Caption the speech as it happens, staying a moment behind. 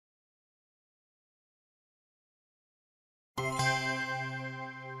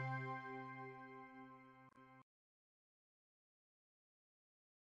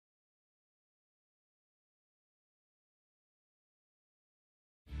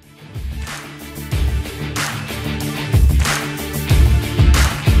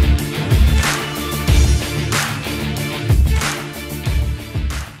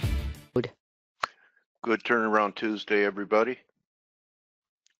Good turnaround Tuesday, everybody.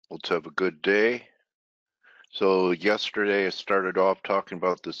 Let's have a good day. So yesterday I started off talking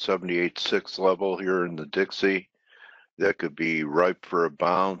about the 78.6 level here in the Dixie. That could be ripe for a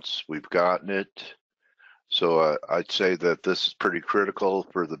bounce. We've gotten it. So I'd say that this is pretty critical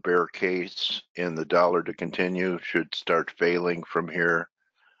for the bear case and the dollar to continue. Should start failing from here.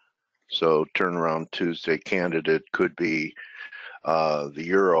 So turnaround Tuesday candidate could be the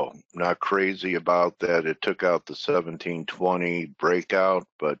euro. Not crazy about that. It took out the 1720 breakout,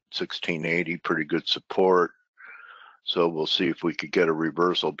 but 1680 pretty good support. So we'll see if we could get a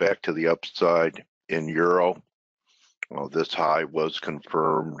reversal back to the upside in euro. Well, this high was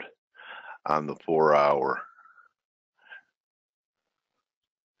confirmed on the 4-hour.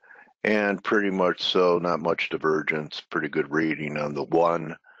 And pretty much so, not much divergence, pretty good reading on the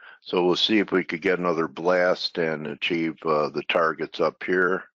 1. So we'll see if we could get another blast and achieve the targets up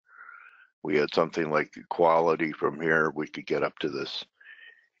here. We had something like equality from here. We could get up to this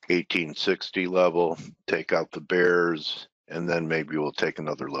 1860 level, take out the bears, and then maybe we'll take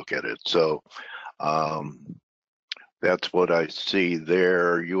another look at it. So that's what I see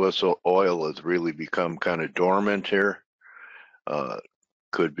there. U.S. oil has really become kind of dormant here.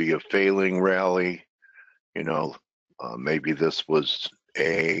 Could be a failing rally. You know, maybe this was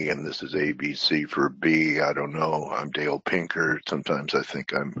A and this is ABC for B. I don't know. I'm Dale Pinkert. Sometimes I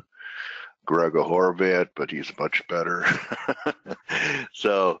think I'm Greg Horvat, but he's much better.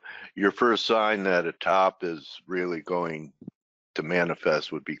 So your first sign that a top is really going to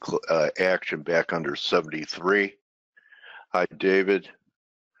manifest would be action back under 73. Hi, David.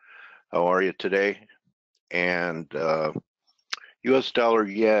 How are you today? And U.S. dollar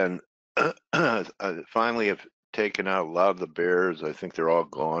yen finally have taken out a lot of the bears. I think they're all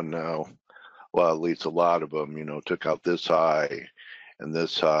gone now. Well, at least a lot of them, you know, took out this high and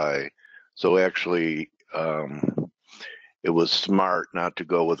this high. So actually, it was smart not to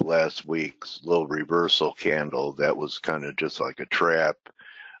go with last week's little reversal candle. That was kind of just like a trap.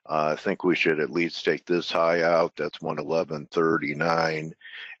 I think we should at least take this high out. That's 111.39.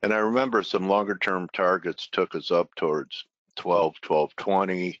 And I remember some longer term targets took us up towards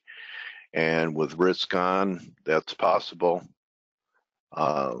 12.20. And with risk on, that's possible.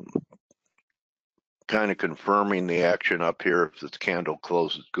 Kind of confirming the action up here if this candle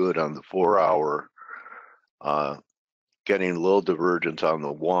closes good on the 4-hour. Getting a little divergence on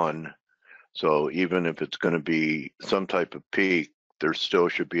the 1. So even if it's going to be some type of peak, there still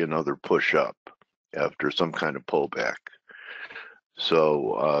should be another push up after some kind of pullback.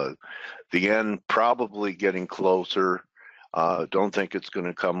 So the yen probably getting closer. Don't think it's going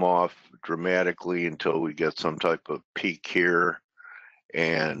to come off dramatically until we get some type of peak here.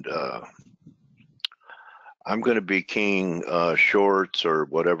 And I'm going to be keying shorts or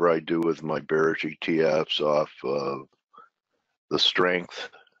whatever I do with my bearish ETFs off of the strength,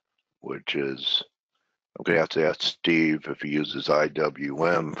 which is, I'm going to have to ask Steve if he uses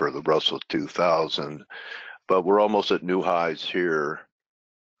IWM for the Russell 2000. But we're almost at new highs here.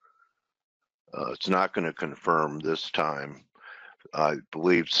 It's not going to confirm this time. I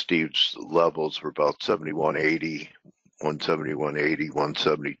believe Steve's levels were about 71.80, 171.80,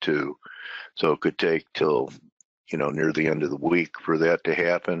 172. So it could take till, you know, near the end of the week for that to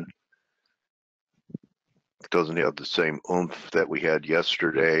happen. It doesn't have the same oomph that we had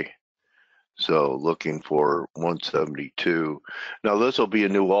yesterday. So looking for 172. Now this will be a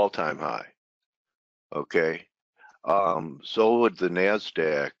new all-time high. Okay. So would the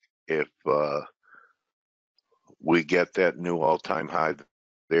NASDAQ if we get that new all-time high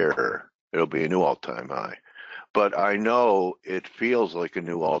there. It'll be a new all-time high. But I know it feels like a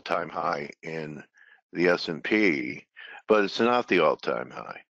new all-time high in the S&P, but it's not the all-time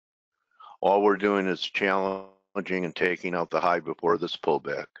high. All we're doing is challenging and taking out the high before this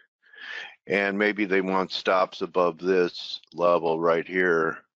pullback. And maybe they want stops above this level right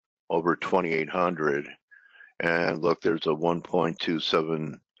here over 2,800. And look, there's a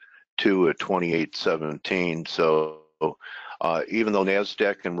 1.272 at 28.17. So even though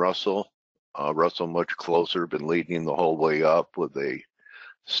NASDAQ and Russell much closer, been leading the whole way up with a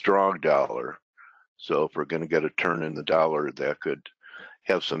strong dollar. So if we're going to get a turn in the dollar, that could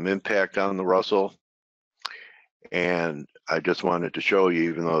have some impact on the Russell. And I just wanted to show you,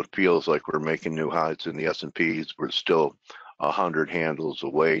 even though it feels like we're making new highs in the S&Ps, we're still 100 handles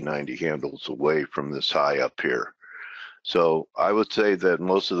away, 90 handles away from this high up here. So I would say that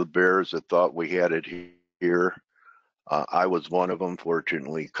most of the bears that thought we had it here, I was one of them,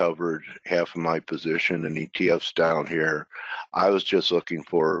 fortunately covered half of my position in ETFs down here. I was just looking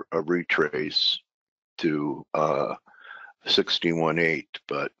for a retrace to 61.8,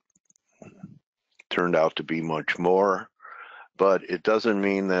 but turned out to be much more, but it doesn't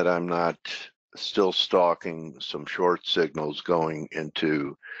mean that I'm not still stalking some short signals going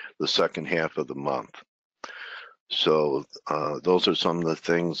into the second half of the month. So those are some of the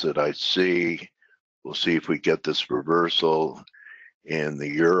things that I see. We'll see if we get this reversal in the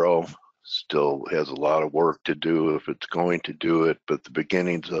euro. Still has a lot of work to do if it's going to do it, but the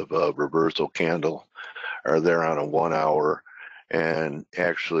beginnings of a reversal candle are there on a 1 hour, and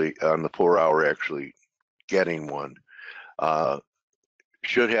actually on the 4 hour actually getting one.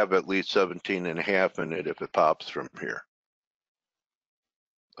 Should have at least 17.5 in it if it pops from here.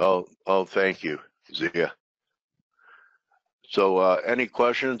 Oh, thank you, Zia. So any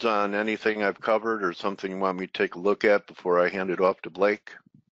questions on anything I've covered or something you want me to take a look at before I hand it off to Blake?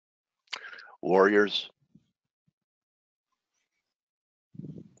 Warriors?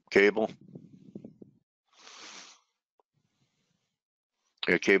 Cable?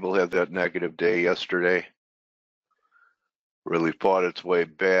 Yeah, Cable had that negative day yesterday. Really fought its way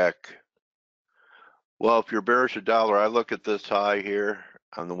back. Well, if you're bearish a dollar, I look at this high here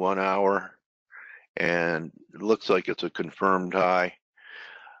on the 1 hour, and it looks like it's a confirmed high.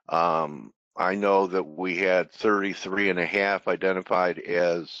 I know that we had 33.5 identified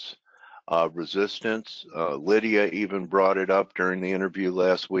as resistance. Lydia even brought it up during the interview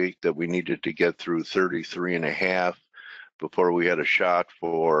last week that we needed to get through 33.5 before we had a shot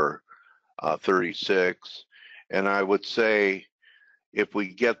for 36. And I would say if we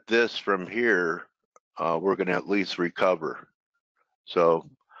get this from here, we're going to at least recover. So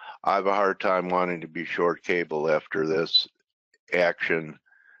I have a hard time wanting to be short Cable after this action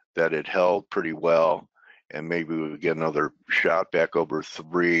that it held pretty well, and maybe we would get another shot back over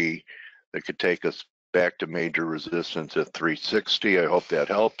 3 that could take us back to major resistance at 360. I hope that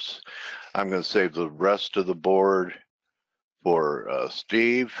helps. I'm going to save the rest of the board for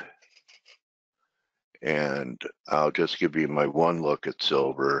Steve, and I'll just give you my one look at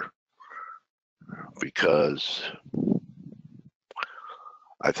silver, because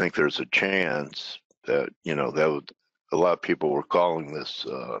I think there's a chance that, you know, that would, a lot of people were calling this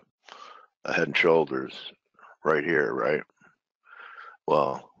a head and shoulders right here, right?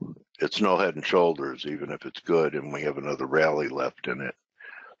 Well, it's no head and shoulders, even if it's good and we have another rally left in it.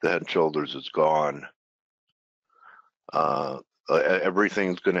 The head and shoulders is gone.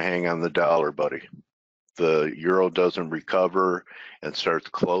 Everything's going to hang on the dollar, buddy. The euro doesn't recover and starts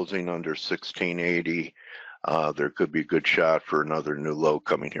closing under 1680. There could be a good shot for another new low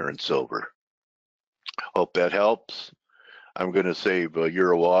coming here in silver. Hope that helps. I'm going to save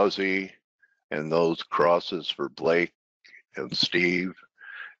Euro Aussie and those crosses for Blake and Steve.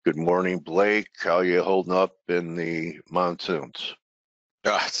 Good morning, Blake. How you holding up in the monsoons?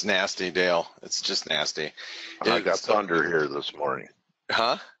 Oh, it's nasty, Dale. It's just nasty. I got thunder here this morning.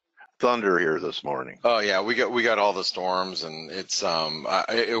 Huh? Thunder here this morning. Oh yeah, we got all the storms, and it's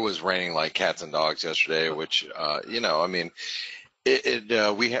it was raining like cats and dogs yesterday, which you know, I mean,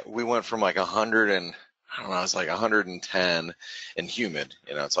 we went from like 100 and I don't know, it's like 110 and humid.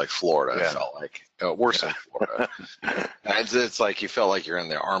 You know, it's like Florida. Yeah. It felt like worse than Florida. It's like you felt like you're in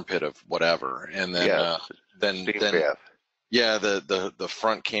the armpit of whatever, and then then yeah, the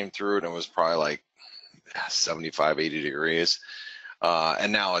front came through and it was probably like 75, 80 degrees.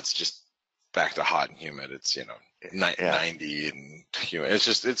 And now it's just back to hot and humid. It's, you know, 90 and humid.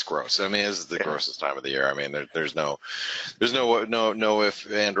 It's gross. I mean, this is the grossest time of the year. I mean, there's no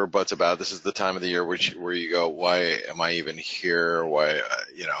if and or buts about it. This is the time of the year where you go, why am I even here? Why,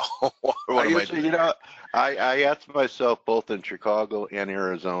 you know, what am I doing? You know, I asked myself both in Chicago and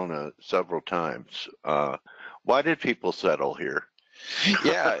Arizona several times, why did people settle here?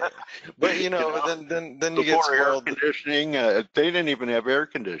 Yeah, but you know, then you get spoiled. Air conditioning. They didn't even have air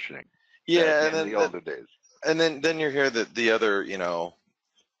conditioning. Yeah, in the older days. And then you're here that the other, you know,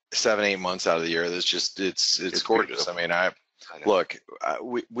 7-8 months out of the year, that's just it's gorgeous. Beautiful. I mean, look,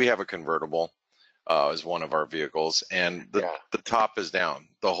 we have a convertible as one of our vehicles, and the top is down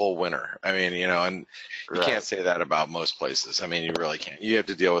the whole winter. I mean, you know, and you can't say that about most places. I mean, you really can't. You have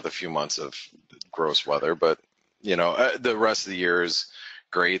to deal with a few months of gross weather, but you know, the rest of the year is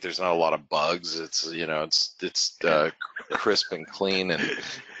great. There's not a lot of bugs. It's, you know, it's crisp and clean and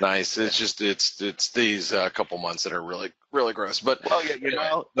nice. It's just it's these couple months that are really gross. But well, yeah, you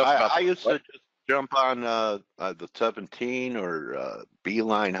know, I used to just jump on the 17 or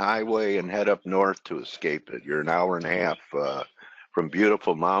Beeline Highway and head up north to escape it. You're an hour and a half from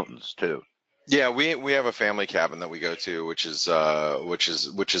beautiful mountains too. Yeah, we have a family cabin that we go to, which is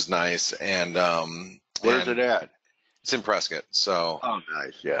nice. And where's it at? It's in Prescott. So. Oh,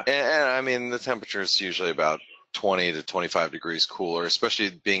 nice. Yeah. And I mean, the temperature is usually about 20 to 25 degrees cooler, especially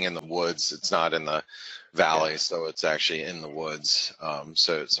being in the woods. It's not in the valley, so it's actually in the woods.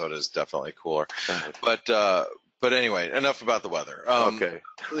 So it is definitely cooler. But anyway, enough about the weather. Okay.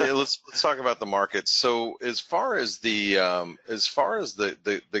 let's talk about the markets. So as far as the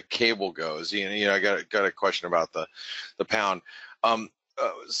cable goes, I got a question about the pound.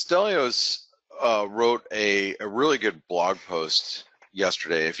 Stelios wrote a really good blog post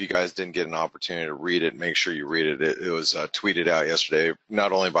yesterday. If you guys didn't get an opportunity to read it, make sure you read it. It was tweeted out yesterday,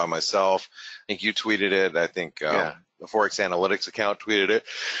 not only by myself. I think you tweeted it. I think the ForexAnalytix account tweeted it.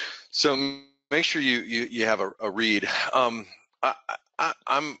 So make sure you have a read. I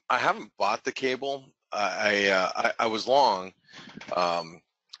haven't bought the cable. I was long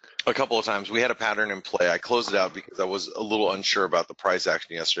a couple of times. We had a pattern in play. I closed it out because I was a little unsure about the price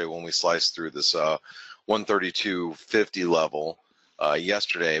action yesterday when we sliced through this 132.50 level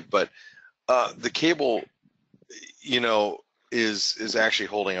yesterday. But the cable, is actually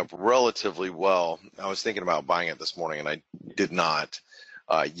holding up relatively well. I was thinking about buying it this morning, and I did not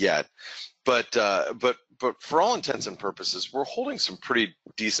yet. But for all intents and purposes, we're holding some pretty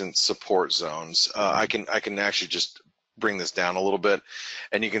decent support zones. I can actually just bring this down a little bit,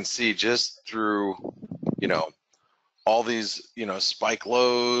 and you can see just through, all these, spike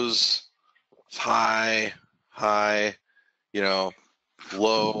lows, high,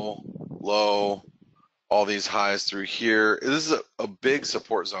 low, all these highs through here. This is a big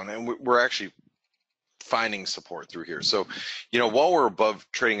support zone, and we're actually finding support through here. So, while we're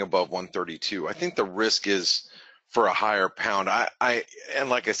trading above 132, I think the risk is for a higher pound. And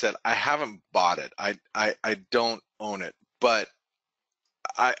like I said, I haven't bought it. I don't own it, but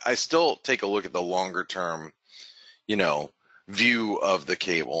I still take a look at the longer term, view of the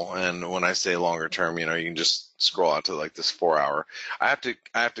cable. And when I say longer term, you can just scroll out to like this 4 hour. I have to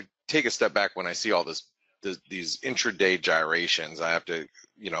take a step back when I see all these intraday gyrations. I have to,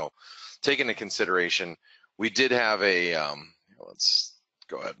 take into consideration, we did have a, let's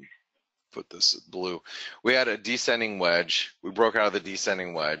go ahead and put this blue. We had a descending wedge. We broke out of the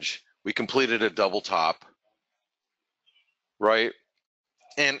descending wedge. We completed a double top, right?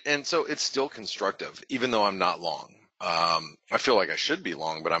 And so it's still constructive, even though I'm not long. I feel like I should be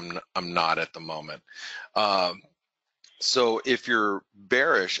long, but I'm not at the moment. So if you're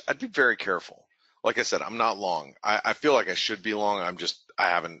bearish, I'd be very careful. Like I said, I'm not long. I feel like I should be long. I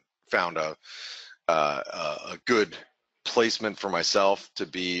haven't found a good placement for myself to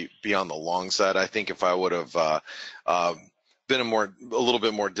be on the long side. I think if I would have been a little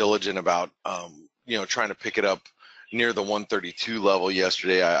bit more diligent about trying to pick it up near the 132 level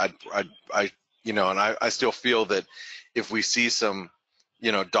yesterday, and I still feel that if we see some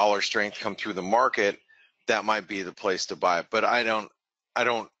dollar strength come through the market, that might be the place to buy it. But I don't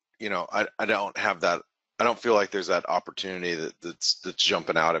have that. I don't feel like there's that opportunity that's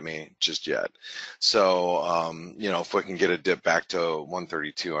jumping out at me just yet. So if we can get a dip back to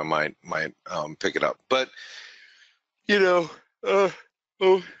 132, I might pick it up. But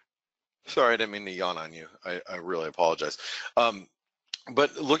sorry, I didn't mean to yawn on you. I really apologize.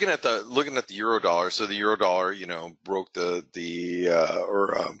 But looking at the euro dollar, so the euro dollar, broke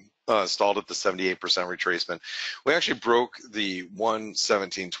stalled at the 78% retracement. We actually broke the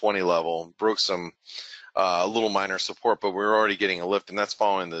 117.20 level, broke some little minor support, but we're already getting a lift, and that's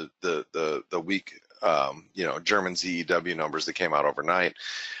following the weak German ZEW numbers that came out overnight.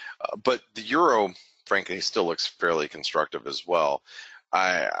 But the euro, frankly, still looks fairly constructive as well.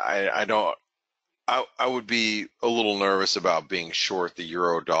 I would be a little nervous about being short the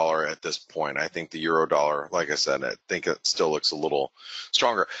euro dollar at this point. I think the euro dollar, like I said, I think it still looks a little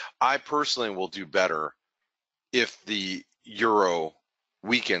stronger. I personally will do better if the euro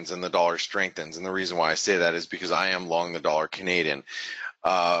weakens and the dollar strengthens. And the reason why I say that is because I am long the dollar Canadian.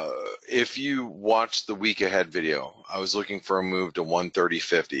 If you watch the week ahead video, I was looking for a move to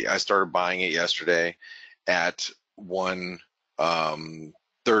 130.50. I started buying it yesterday at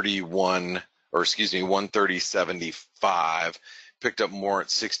 130.75, picked up more at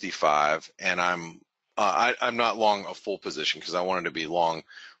 65, and I'm not long a full position because I wanted to be long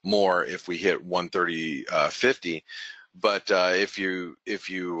more if we hit 130.50. But if you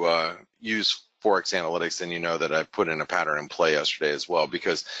use ForexAnalytix, then you know that I put in a pattern in play yesterday as well,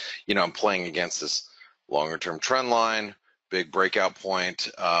 because I'm playing against this longer term trend line, big breakout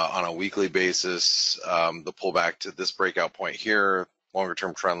point on a weekly basis, the pullback to this breakout point here, longer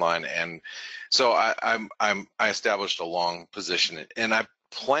term trend line, and so I established a long position, and I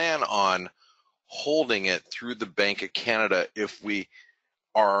plan on holding it through the Bank of Canada if we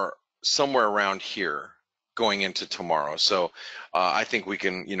are somewhere around here, going into tomorrow. So I think we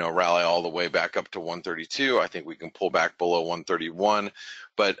can, you know, rally all the way back up to 132. I think we can pull back below 131,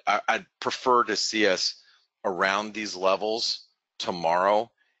 but I'd prefer to see us around these levels tomorrow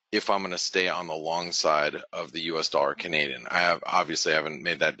if I'm going to stay on the long side of the US dollar Canadian. I obviously haven't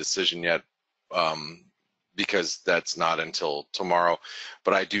made that decision yet because that's not until tomorrow,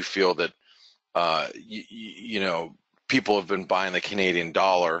 but I do feel that you know, people have been buying the Canadian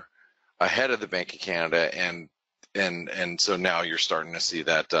dollar ahead of the Bank of Canada, and so now you're starting to see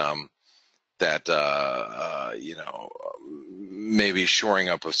that you know, maybe shoring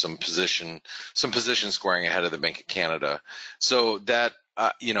up of some position squaring ahead of the Bank of Canada. So that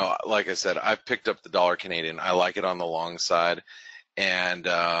you know, like I said, I've picked up the dollar Canadian. I like it on the long side, and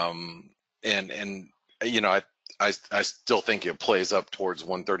you know, I still think it plays up towards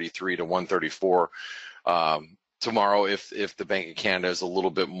 133 to 134 tomorrow if the Bank of Canada is a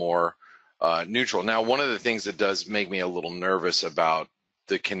little bit more neutral. Now, one of the things that does make me a little nervous about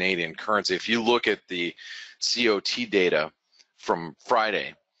the Canadian currency, if you look at the COT data from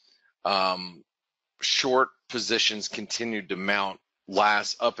Friday, short positions continued to mount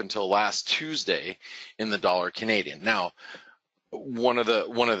up until last Tuesday in the dollar Canadian. Now, one of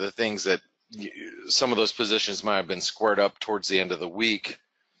the things that some of those positions might have been squared up towards the end of the week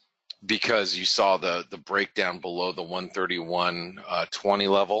because you saw the breakdown below the 131.20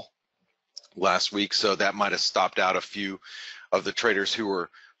 level last week, so that might have stopped out a few of the traders who were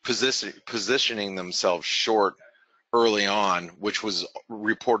positioning themselves short early on, which was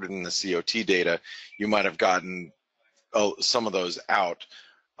reported in the COT data. You might have gotten some of those out,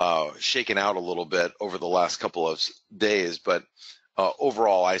 shaken out a little bit over the last couple of days, but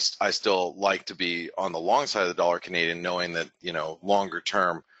overall, I still like to be on the long side of the dollar Canadian, knowing that, you know, longer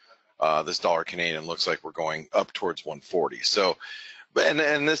term, this dollar Canadian looks like we're going up towards 140. So,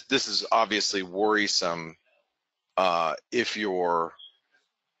 and this is obviously worrisome if you're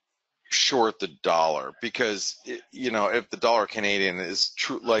short the dollar, because you know, if the dollar Canadian is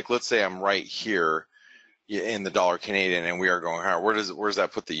true, like let's say I'm right here in the dollar Canadian and we are going higher, where does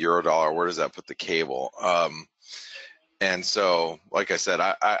that put the euro dollar? Where does that put the cable? And so, like I said,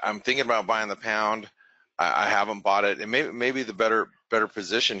 I'm thinking about buying the pound. I haven't bought it, and maybe the better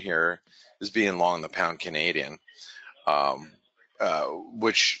position here is being long the pound Canadian,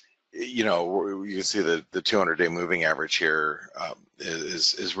 which, you know, you can see the 200-day moving average here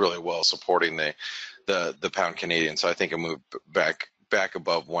is really well supporting the pound Canadian. So I think a move back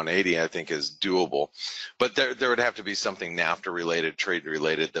above 180 I think is doable, but there would have to be something NAFTA related, trade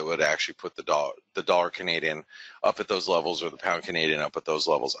related, that would actually put the dollar Canadian up at those levels, or the pound Canadian up at those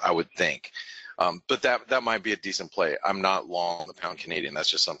levels, I would think. But that might be a decent play. I'm not long the pound Canadian. That's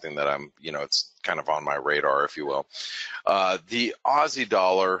just something that I'm, you know, it's kind of on my radar, if you will. The Aussie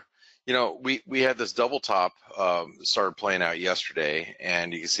dollar, you know, we had this double top started playing out yesterday,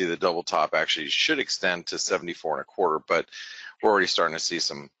 and you can see the double top actually should extend to 74.25, but we're already starting to see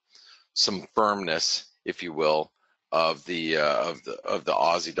some firmness, if you will, of the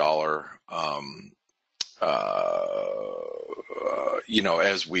Aussie dollar. You know,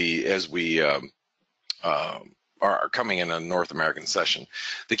 as we are coming in a North American session.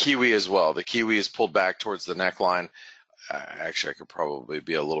 The Kiwi as well. The Kiwi is pulled back towards the neckline. Actually, I could probably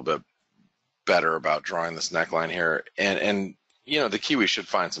be a little bit better about drawing this neckline here, and you know, the Kiwi should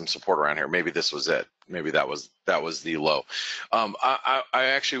find some support around here. Maybe this was it. Maybe that was the low. I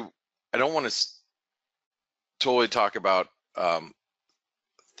don't want to totally talk about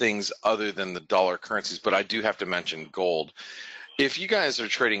things other than the dollar currencies, but I do have to mention gold. If you guys are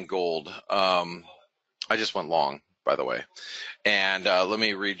trading gold, I just went long, by the way, and let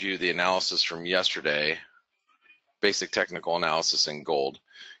me read you the analysis from yesterday. Basic technical analysis in gold.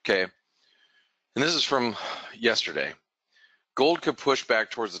 Okay, and this is from yesterday. Gold could push back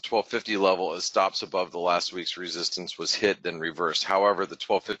towards the 1250 level as stops above the last week's resistance was hit, then reversed. However, the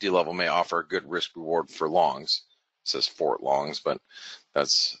 1250 level may offer a good risk reward for longs. It says Fort Longs, but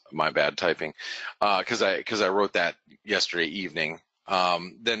that's my bad typing, because I wrote that yesterday evening.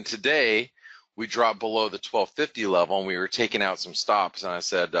 Then today we dropped below the 1250 level, and we were taking out some stops, and I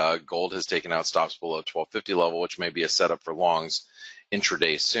said gold has taken out stops below 1250 level, which may be a setup for longs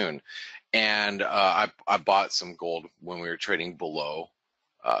intraday soon. And I bought some gold when we were trading below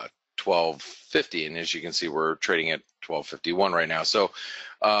 1250, and as you can see, we're trading at 1251 right now. So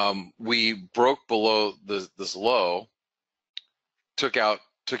we broke below this low, took out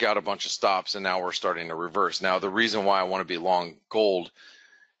a bunch of stops, and now we're starting to reverse. Now the reason why I want to be long gold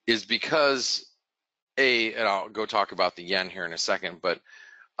is because and I'll go talk about the yen here in a second, but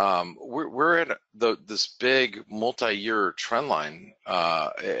we're at this big multi-year trend line,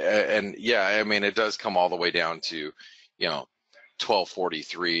 and yeah, I mean, it does come all the way down to,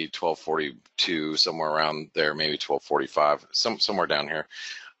 1243, 1242, somewhere around there, maybe 1245, somewhere down here,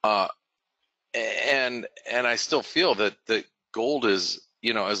 and I still feel that gold is,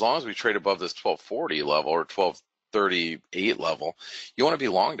 as long as we trade above this 1240 level or 1238 level, you want to be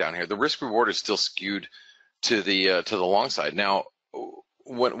long down here. The risk reward is still skewed to the long side. Now,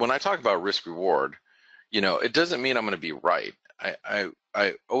 when I talk about risk reward, it doesn't mean I'm going to be right. I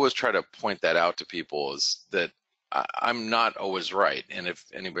always try to point that out to people, is that I'm not always right. And if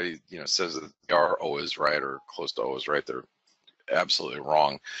anybody, says that they are always right or close to always right, they're absolutely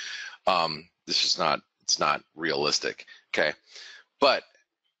wrong. This is it's not realistic. Okay. But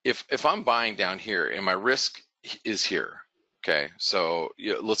if I'm buying down here and my risk is here, okay, so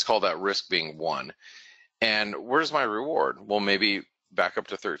let's call that risk being 1. And where's my reward? Well, maybe back up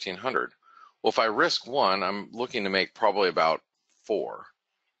to 1300. Well, if I risk 1, I'm looking to make probably about 4,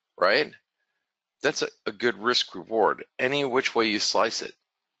 right? That's a good risk reward, any which way you slice it.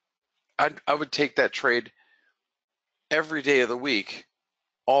 I would take that trade every day of the week,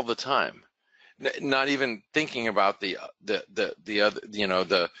 all the time, not even thinking about the other,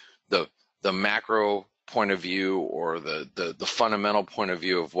 the macro point of view or the fundamental point of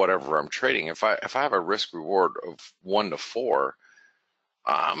view of whatever I'm trading. If I have a risk reward of 1 to 4,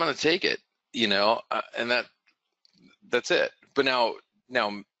 I'm going to take it, and that's it. But now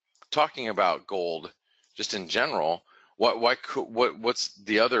talking about gold just in general, what's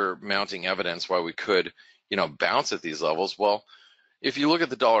the other mounting evidence why we could, bounce at these levels? Well, if you look at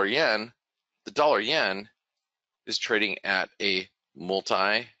the dollar yen is trading at a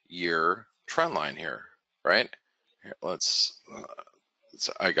multi-year trend line here, right? Here,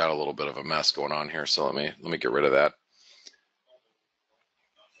 I got a little bit of a mess going on here, so let me get rid of that.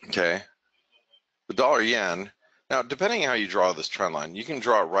 Okay, the dollar yen. Now, depending on how you draw this trend line, you can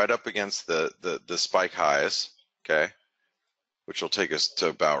draw it right up against the spike highs, okay, which will take us to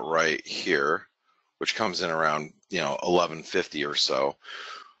about right here, which comes in around 1150 or so.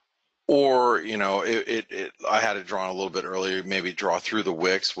 Or I had it drawn a little bit earlier, maybe draw through the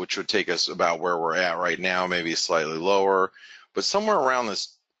wicks, which would take us about where we're at right now, maybe slightly lower, but somewhere around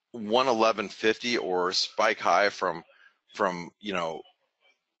this 111.50 or spike high from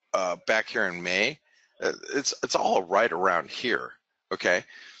back here in May. It's all right around here. Okay,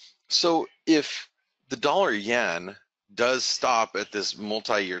 so if the dollar yen does stop at this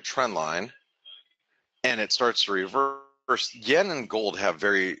multi-year trend line and it starts to reverse, yen and gold have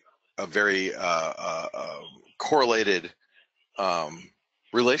a very correlated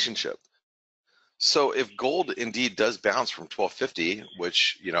relationship. So if gold indeed does bounce from 1250,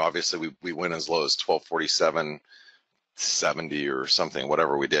 which obviously we went as low as 1247.70 or something,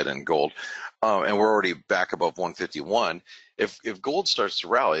 whatever we did in gold, and we're already back above 151. If gold starts to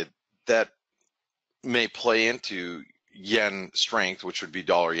rally, that may play into yen strength, which would be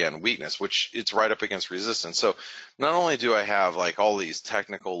dollar yen weakness, which it's right up against resistance. So not only do I have like all these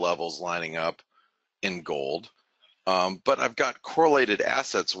technical levels lining up in gold, but I've got correlated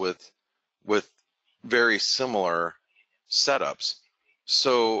assets with very similar setups,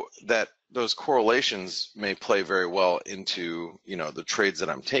 so that those correlations may play very well into the trades that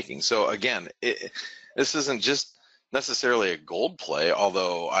I'm taking. So again, this isn't just necessarily a gold play,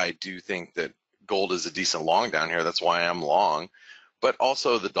 although I do think that gold is a decent long down here. That's why I'm long. But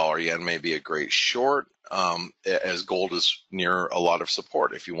also the dollar yen may be a great short, as gold is near a lot of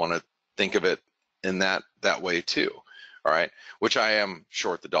support, if you want to think of it in that way too. All right, which I am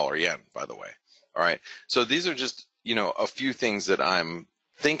short the dollar yen, by the way. All right, so these are just a few things that I'm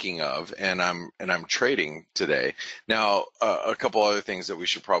thinking of and I'm trading today. Now, a couple other things that we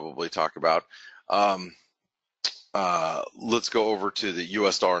should probably talk about. Let's go over to the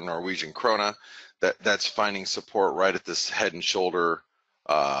US dollar Norwegian krona. That's finding support right at this head and shoulder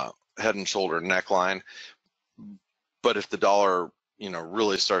neckline. But if the dollar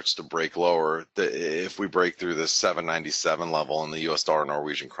really starts to break lower, if we break through this 797 level in the US dollar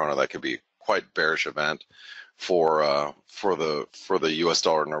Norwegian krona, that could be quite bearish event for the US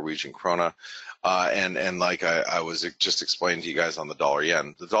dollar Norwegian krona. And like I was just explaining to you guys on the dollar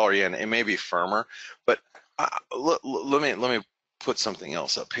yen, it may be firmer, but let me put something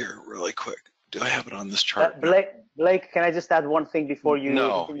else up here really quick. Do I have it on this chart? Blake, can I just add one thing before you?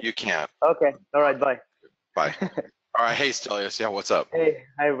 No, you can't. Okay. All right. Bye. Bye. All right. Hey, Stelios. Yeah, what's up? Hey,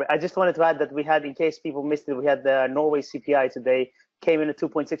 I just wanted to add that we had, in case people missed it, we had the Norway CPI today, came in at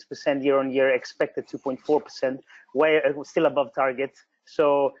 2.6% year on year, expected 2.4%, way still above target.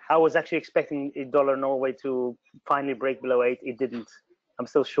 So I was actually expecting dollar Norway to finally break below 8. It didn't, I'm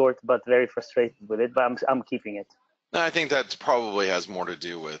still short, but very frustrated with it. But I'm keeping it. I think that probably has more to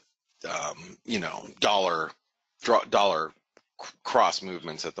do with, you know, dollar cross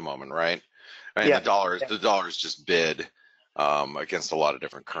movements at the moment, right? I mean, the dollar is just bid against a lot of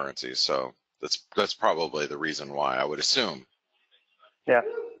different currencies, so that's probably the reason why, I would assume. Yeah,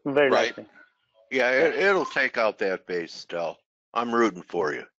 very right? likely. Yeah, it'll take out that base, Stel. I'm rooting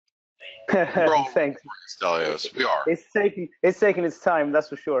for you. We're all Thanks. Stelios. We are. It's taking its time, that's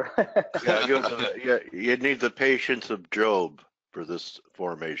for sure. Yeah, you need the patience of Job for this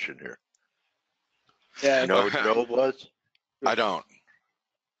formation here. Yeah. You know who Job was? I don't.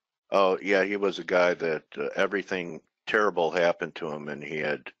 Oh, yeah, he was a guy that everything terrible happened to him, and he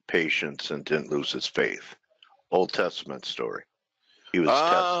had patience and didn't lose his faith. Old Testament story. He was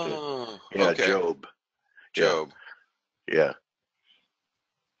tested. Yeah, okay. Job. Yeah.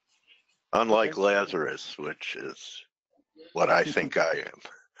 Unlike Lazarus, which is what I think I am.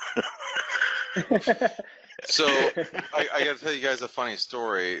 So I got to tell you guys a funny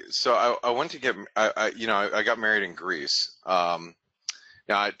story. So I went to get, I got married in Greece. Now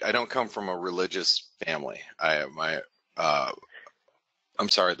I don't come from a religious family. I'm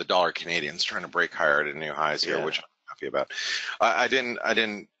sorry, the dollar Canadian's trying to break higher at new highs here, which I'm happy about. I didn't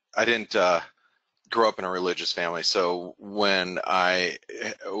grow up in a religious family. So when I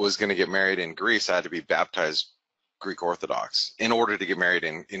was going to get married in Greece, I had to be baptized Greek Orthodox in order to get married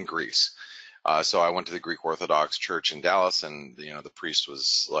in Greece. So I went to the Greek Orthodox Church in Dallas, and the priest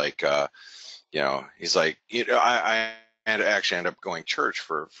was like, he's like, I actually ended up going church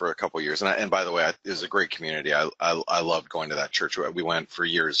for a couple of years, and by the way, it was a great community. I loved going to that church. We went for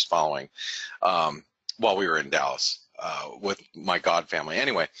years following, while we were in Dallas with my God family.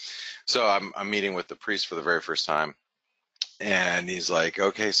 Anyway, so I'm meeting with the priest for the very first time. And he's like,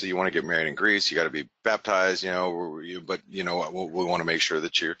 okay, so you want to get married in Greece, you got to be baptized, but we want to make sure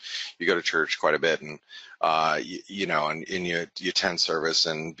that you go to church quite a bit, and you attend service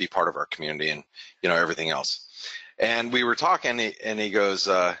and be part of our community, and everything else. And we were talking, and he goes,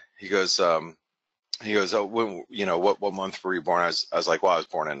 oh, what month were you born? I was like, well, I was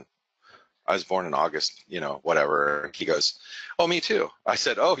born in August, whatever. He goes, oh, me too. I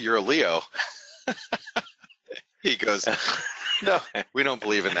said, oh, you're a Leo. He goes, no, we don't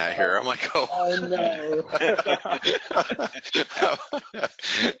believe in that here. I'm like, oh, no.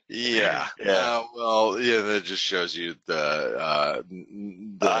 Yeah. Well, that just shows you the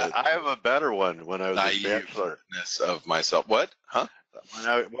I have a better one. When I was a bachelor of myself. What? Huh?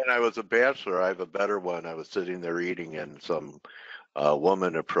 When I was a bachelor, I have a better one. I was sitting there eating, and some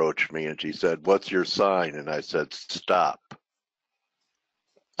woman approached me, and she said, "What's your sign?" And I said, "Stop."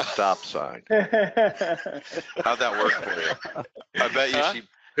 Stop sign. How'd that work for you? I bet you she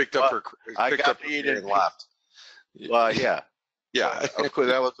picked up her career and left. Well, yeah. Yeah. Of course,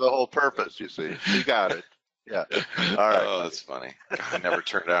 that was the whole purpose, you see. She got it. Yeah. All right. Oh, that's funny. God, I never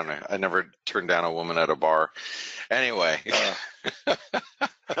turned down a woman at a bar. Anyway. All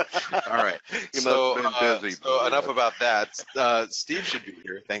right. So enough about that. Steve should be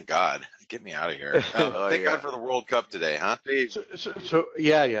here. Thank God. Get me out of here. Thank God for the World Cup today, huh? So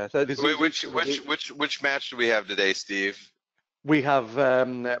yeah. So which match do we have today, Steve? We have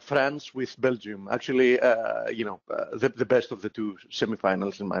France with Belgium. Actually, the best of the two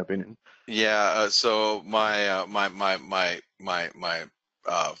semifinals, in my opinion. Yeah. So my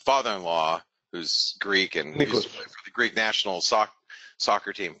father-in-law, who's Greek and used to play for the Greek national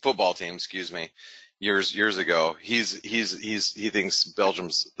football team, excuse me, years ago. He thinks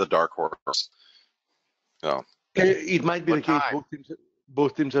Belgium's the dark horse. So it might be the case.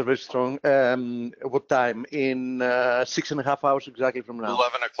 Both teams are very strong. What time? In 6.5 hours exactly from now.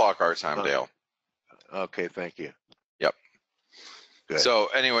 11 o'clock our time, Dale. Okay, thank you. Yep. Good. So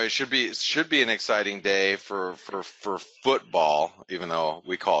anyway, should be an exciting day for football, even though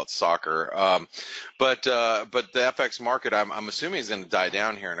we call it soccer. But the FX market, I'm assuming is going to die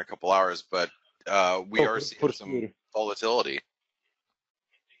down here in a couple hours. But we are seeing some volatility.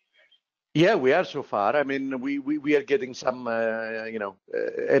 Yeah, we are so far. I mean, we are getting some,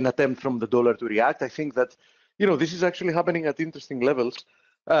 an attempt from the dollar to react. I think that, this is actually happening at interesting levels.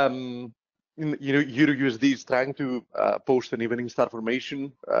 Euro USD is trying to post an evening star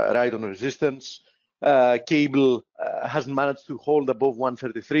formation right on resistance. Cable hasn't managed to hold above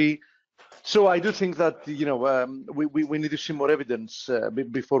 133. So I do think that, we need to see more evidence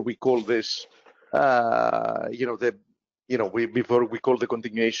before we call this, before we call the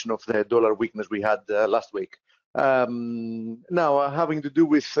continuation of the dollar weakness we had last week. Now, having to do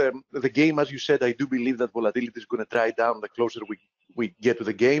with the game, as you said, I do believe that volatility is going to dry down the closer we get to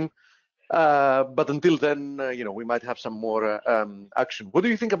the game. But until then, we might have some more action. What do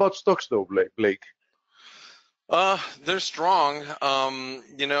you think about stocks, though, Blake? They're strong. I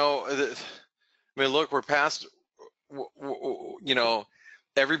mean, look, we're past.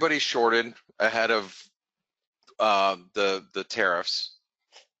 Everybody's shorted ahead of the tariffs.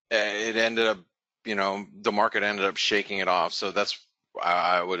 It ended up, the market ended up shaking it off. So that's,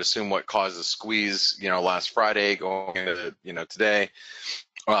 I would assume, what caused the squeeze, last Friday going into, today.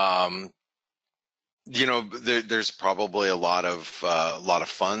 There's probably a lot of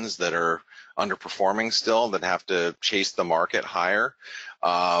funds that are underperforming still that have to chase the market higher.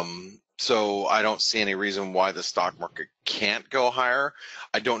 So I don't see any reason why the stock market can't go higher.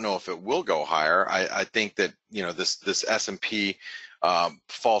 I don't know if it will go higher. I think that this S&P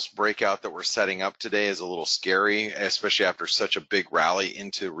false breakout that we're setting up today is a little scary, especially after such a big rally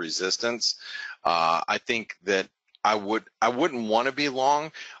into resistance. I think that I wouldn't want to be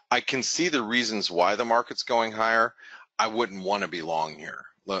long. I can see the reasons why the market's going higher. I wouldn't want to be long here.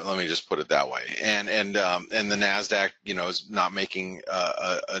 Let me just put it that way. And the Nasdaq, is not making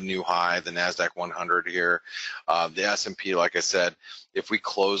a new high. The Nasdaq 100 here, the S&P, like I said, if we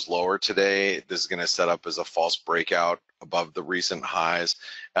close lower today, this is going to set up as a false breakout above the recent highs,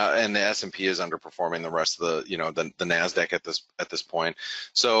 and the S&P is underperforming the rest of the Nasdaq at this point.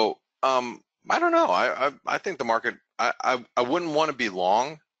 So I don't know. I think the market. I wouldn't want to be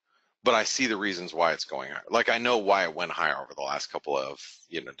long, but I see the reasons why it's going higher. Like, I know why it went higher over the last couple of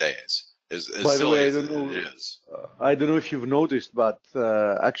days. By the way, I don't know if you've noticed, but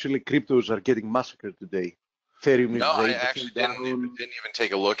actually cryptos are getting massacred today. Ethereum is no, I actually didn't even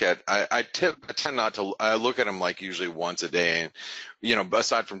take a look at. I tend not to. I look at them like usually once a day, and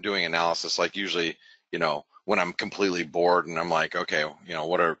aside from doing analysis, like usually, when I'm completely bored and I'm like, okay,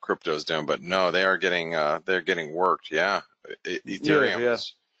 what are cryptos doing? But no, they're getting worked. Yeah, Ethereum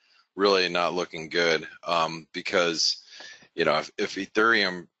is really not looking good, because if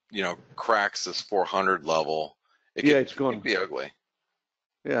Ethereum cracks this 400 level, it could be ugly.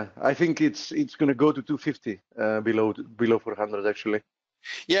 Yeah, I think it's going to go to 250 below 400 actually.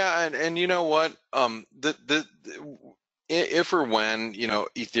 Yeah, and you know what? If or when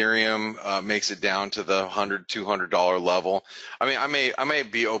Ethereum makes it down to the $100-$200 level, I mean, I may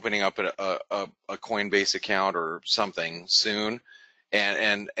be opening up a Coinbase account or something soon,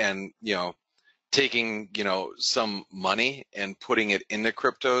 and taking some money and putting it into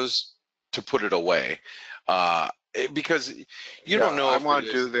cryptos to put it away, because you don't know. I want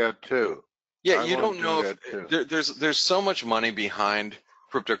to do that too. Yeah, you don't know if there's so much money behind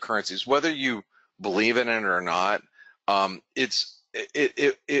cryptocurrencies, whether you believe in it or not. I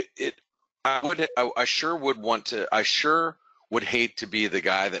sure would hate to be the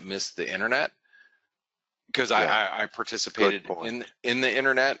guy that missed the internet, because I participated in the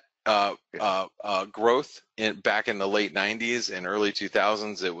internet growth back in the late 90s and early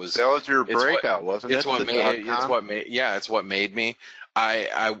 2000s. That was your breakout, wasn't it? It's what made me.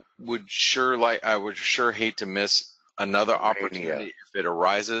 I would sure hate to miss another opportunity if it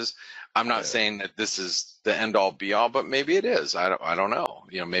arises. I'm not saying that this is the end all be all, but maybe it is. I don't know.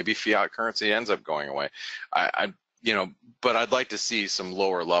 Maybe fiat currency ends up going away. But I'd like to see some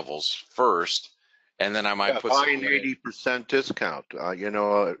lower levels first, and then I might put buy an 80% discount.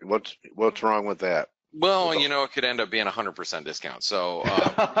 What's wrong with that? Well, it could end up being 100% discount. So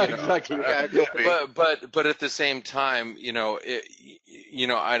exactly. But at the same time,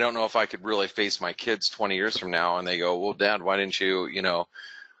 I don't know if I could really face my kids 20 years from now and they go, well, Dad, why didn't you,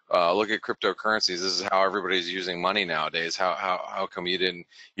 look at cryptocurrencies? This is how everybody's using money nowadays. How come you didn't?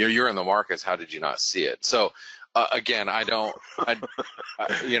 You're in the markets. How did you not see it? So again, I don't.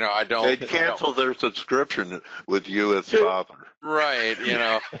 They cancel their subscription with you as father. Right.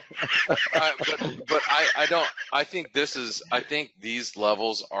 But I don't. I think these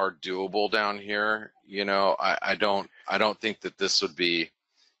levels are doable down here. I don't think that this would be,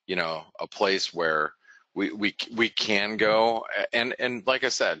 a place where we can go. And like I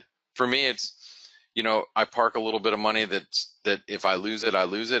said, for me, it's, I park a little bit of money that if I lose it, I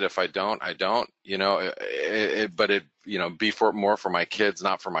lose it. If I don't, I don't. But it be more for my kids,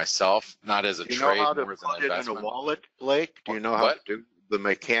 not for myself, not as a trade. Do you know how to put it in a wallet, Blake? Do you know how to do the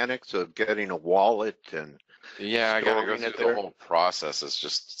mechanics of getting a wallet and? Yeah, I gotta go through the whole process. It's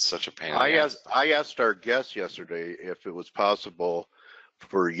just such a pain. I asked our guest yesterday if it was possible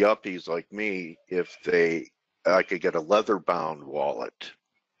for yuppies like me if I could get a leather-bound wallet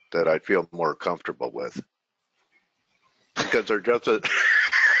that I'd feel more comfortable with, because they're just a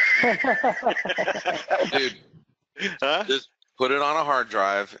dude. Just put it on a hard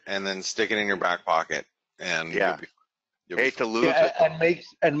drive and then stick it in your back pocket, and Hate to lose Yeah, it.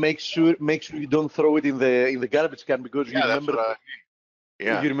 and make sure you don't throw it in the garbage can, because you Yeah, that's remember. what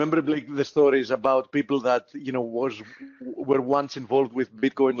yeah. You remember, Blake, the stories about people that were once involved with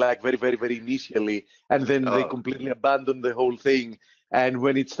Bitcoin, like very initially, and then they completely abandoned the whole thing. And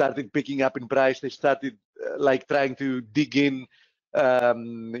when it started picking up in price, they started like trying to dig in,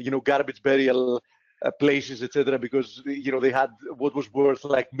 garbage burial places, etc., because they had what was worth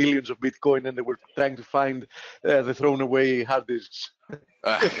like millions of Bitcoin, and they were trying to find the thrown away hard disks.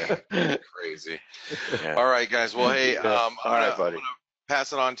 Crazy. Yeah. All right, guys. Well, hey, All right, buddy. I'm gonna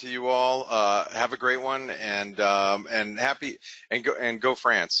pass it on to you all. Have a great one, and happy and go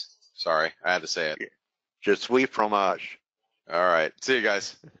France. Sorry, I had to say it. Je suis fromage. All right. See you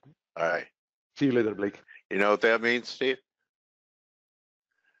guys. All right. See you later, Blake. You know what that means, Steve?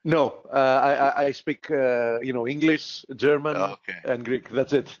 No, I speak English, German, and Greek.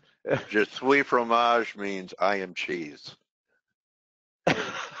 That's it. Je suis fromage means I am cheese.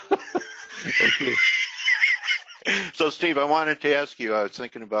 Okay. So, Steve, I wanted to ask you, I was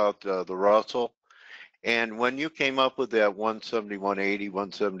thinking about the Russell, and when you came up with that 170, 180,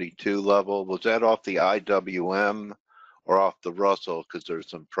 172 level, was that off the IWM or off the Russell? Because there's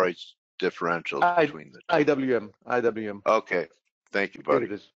some price differentials between the two. IWM. Okay. Thank you, buddy.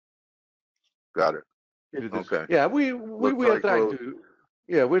 Here it is. Got it. Here it is. Okay. Yeah, we are trying to.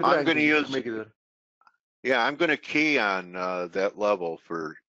 Yeah, we're trying to make it. Yeah, I'm going to key on that level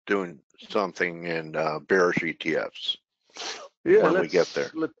for doing something in bearish ETFs. Yeah, when we get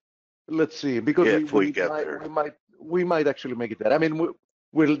there. Let's see, because if we get there, we might actually make it there. I mean,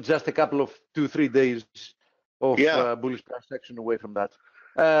 we're just a couple of 2-3 days of bullish price action away from that.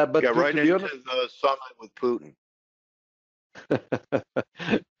 But right to be into honest, the summit with Putin.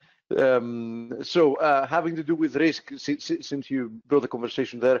 So having to do with risk, since you brought the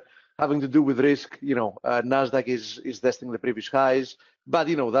conversation there, having to do with risk, Nasdaq is testing the previous highs, but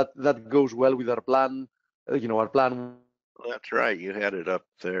that goes well with our plan. Our plan. That's right. You had it up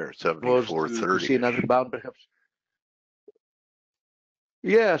there, 74.30. To see another bound, perhaps.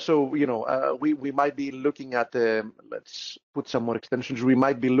 Yeah. So we might be looking at let's put some more extensions. We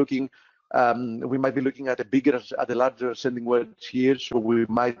might be looking at a larger ascending wedge here. So we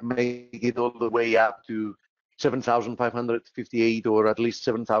might make it all the way up to 7,558 or at least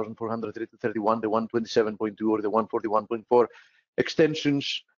 7,431, the 127.2 or the 141.4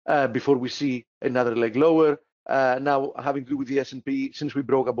 extensions before we see another leg lower. Now, having to do with the S&P, since we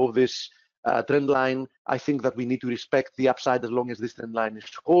broke above this trend line, I think that we need to respect the upside as long as this trend line is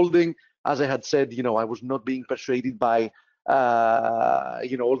holding. As I had said, I was not being persuaded by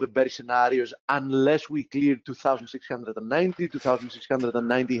all the bearish scenarios unless we clear 2,690.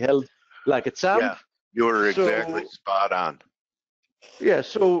 2,690 held like a champ. Yeah, you were exactly spot on. Yeah,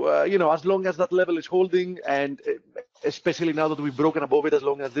 so as long as that level is holding, and especially now that we've broken above it, as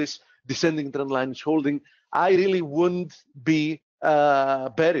long as this descending trend line is holding, I really wouldn't be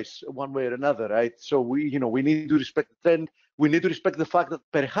bearish one way or another, right? So we need to respect the trend. We need to respect the fact that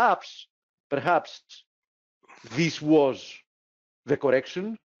perhaps this was the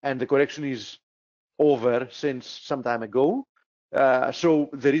correction, and the correction is over since some time ago. So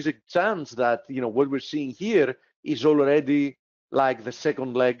there is a chance that what we're seeing here is already like the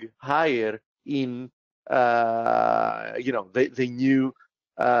second leg higher in the new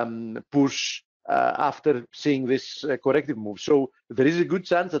push after seeing this corrective move. So there is a good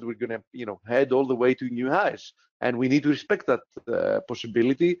chance that we're going to head all the way to new highs, and we need to respect that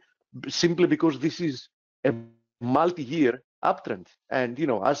possibility, simply because this is a multi-year uptrend, and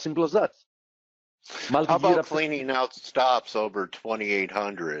as simple as that. How about cleaning out stops over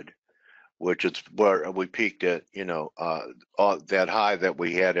 2,800, which is where we peaked at, that high that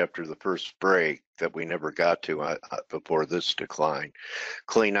we had after the first break that we never got to before this decline.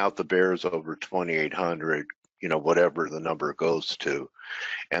 Clean out the bears over 2,800, whatever the number goes to,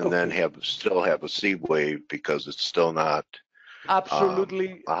 and then still have a C wave, because it's still not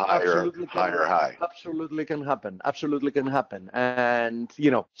absolutely a higher high. Absolutely can happen. And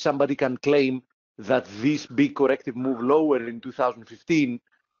somebody can claim that this big corrective move lower in 2015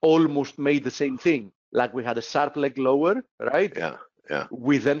 almost made the same thing. Like we had a sharp leg lower, right? Yeah.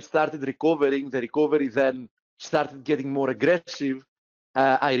 We then started recovering. The recovery then started getting more aggressive.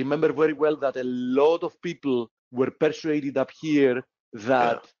 I remember very well that a lot of people were persuaded up here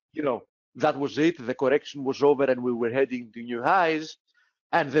that that was it. The correction was over and we were heading to new highs.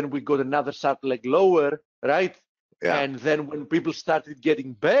 And then we got another sharp leg lower, right? Yeah. And then when people started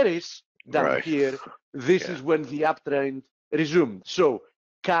getting bearish down here, this is when the uptrend resumed. So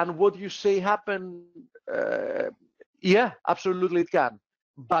can what you say happen? Yeah, absolutely it can.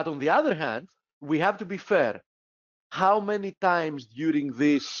 But on the other hand, we have to be fair. how many times during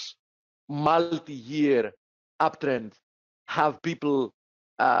this multi-year uptrend have people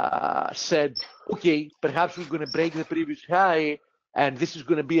said, okay, perhaps we're going to break the previous high and this is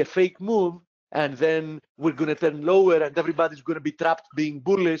going to be a fake move, and then we're going to turn lower and everybody's going to be trapped being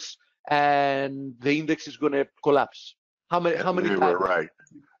bullish and the index is going to collapse? How many You times? were right.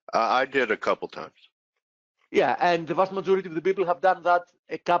 I did a couple times. Yeah, and the vast majority of the people have done that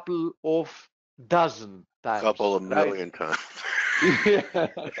a couple of dozen times. A couple of right? million times. Yeah.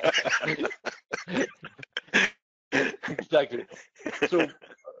 Exactly. So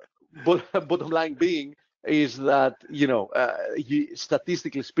bottom line being is that,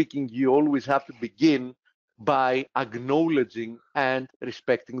 statistically speaking, you always have to begin by acknowledging and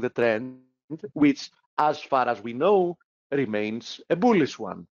respecting the trend, which, as far as we know, remains a bullish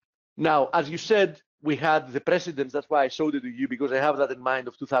one. Now, as you said, we had the precedents. That's why I showed it to you, because I have that in mind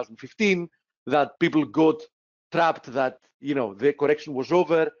of 2015, that people got trapped, that the correction was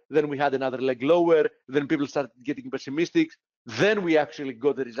over, then we had another leg lower, then people started getting pessimistic, then we actually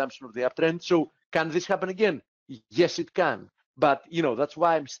got the resumption of the uptrend. So can this happen again? Yes, it can. But that's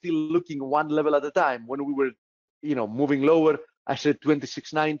why I'm still looking one level at a time. When we were moving lower, I said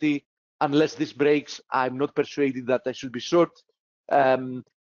 2690. Unless this breaks, I'm not persuaded that I should be short.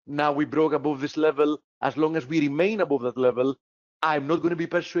 Now we broke above this level. As long as we remain above that level, I'm not going to be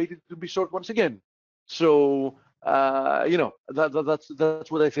persuaded to be short once again. So that's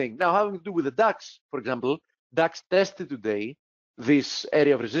what I think. Now, having to do with the DAX, for example, DAX tested today this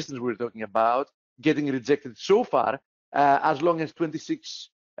area of resistance we were talking about, getting rejected so far. As long as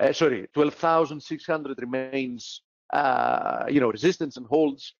 12,600 remains, resistance and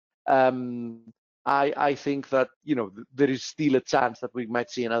holds, I think that there is still a chance that we might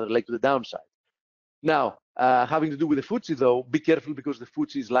see another leg to the downside. Now, having to do with the FTSE, though, be careful, because the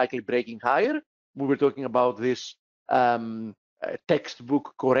FTSE is likely breaking higher. We were talking about this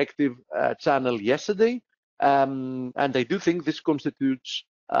textbook corrective channel yesterday, and I do think this constitutes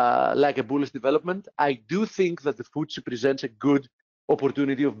like a bullish development. I do think that the FTSE presents a good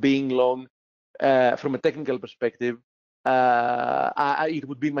opportunity of being long from a technical perspective. It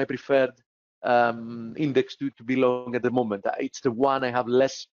would be my preferred index to be long at the moment. It's the one I have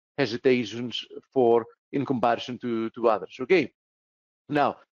less hesitations for in comparison to others. Okay.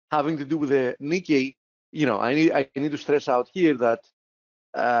 Now, having to do with the Nikkei, I need to stress out here that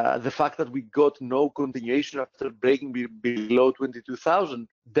the fact that we got no continuation after breaking below 22,000,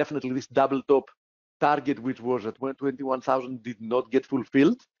 definitely this double top target, which was at 21,000, did not get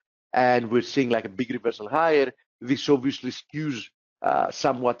fulfilled, and we're seeing like a big reversal higher. This obviously skews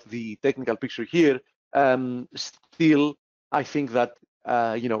somewhat the technical picture here. Still, I think that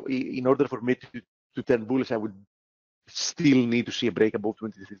in order for me to turn bullish, I would still need to see a break above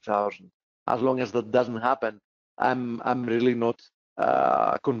 23,000. As long as that doesn't happen, I'm really not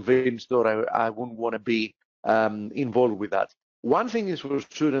convinced, or I wouldn't want to be involved with that. One thing is for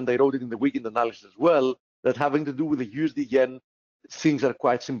sure, and I wrote it in the weekend analysis as well, that having to do with the USD yen, things are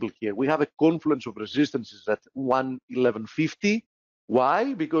quite simple here. We have a confluence of resistances at 111.50.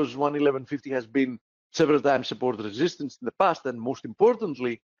 Why? Because 111.50 has been several times support resistance in the past, and most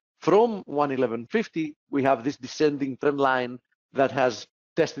importantly, from 111.50, we have this descending trend line that has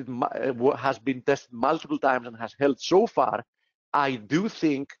been tested multiple times and has held so far. I do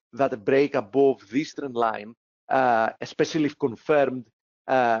think that a break above this trend line, especially if confirmed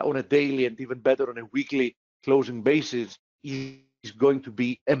on a daily and even better on a weekly closing basis, is going to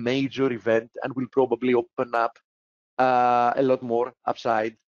be a major event and will probably open up a lot more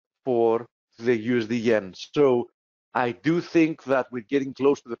upside for the USD yen. So I do think that we're getting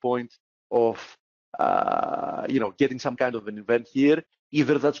close to the point of getting some kind of an event here.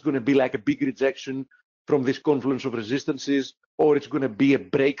 Either that's going to be like a big rejection from this confluence of resistances, or it's going to be a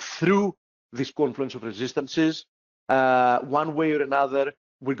breakthrough this confluence of resistances. One way or another,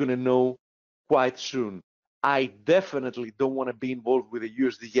 we're going to know quite soon. I definitely don't want to be involved with the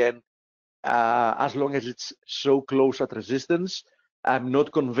USD yen as long as it's so close at resistance. I'm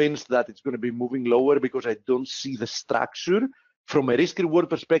not convinced that it's going to be moving lower, because I don't see the structure. From a risk reward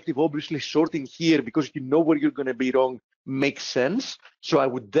perspective, obviously shorting here, because you know where you're going to be wrong, makes sense. So I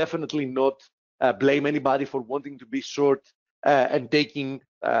would definitely not blame anybody for wanting to be short and taking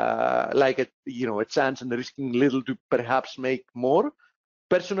like a chance and risking little to perhaps make more.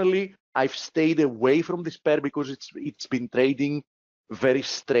 Personally, I've stayed away from this pair because it's been trading very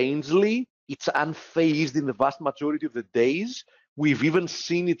strangely. It's unfazed in the vast majority of the days. We've even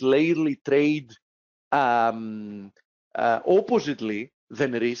seen it lately trade oppositely,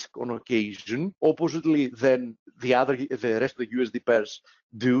 than risk on occasion. Oppositely, than the rest of the USD pairs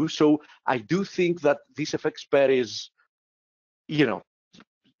do. So I do think that this FX pair is,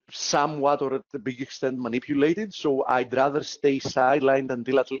 somewhat or at a big extent manipulated. So I'd rather stay sidelined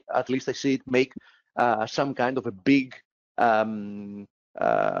until at least I see it make some kind of a big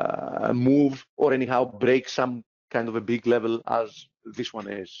move, or anyhow break some kind of a big level as this one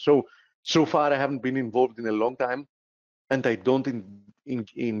is. So far I haven't been involved in a long time, and I don't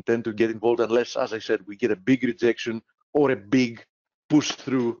intend to get involved unless, as I said, we get a big rejection or a big push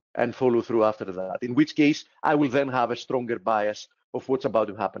through and follow through after that, in which case I will then have a stronger bias of what's about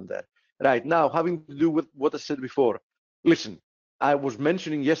to happen there. Right now, having to do with what I said before, listen, I was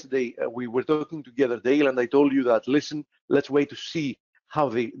mentioning yesterday, we were talking together, Dale, and I told you that, listen, let's wait to see how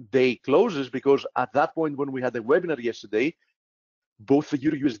the day closes, because at that point when we had the webinar yesterday, both the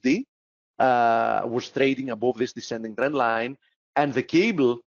Euro USD was trading above this descending trend line, and the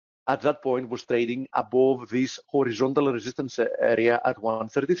cable at that point was trading above this horizontal resistance area at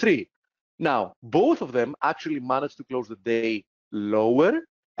 133. Now, both of them actually managed to close the day lower,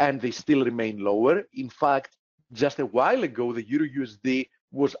 and they still remain lower. In fact, just a while ago, the Euro USD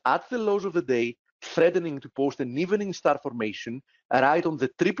was at the lows of the day, threatening to post an evening star formation right on the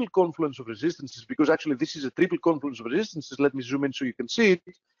triple confluence of resistances, because actually this is a triple confluence of resistances. Let me zoom in so you can see it.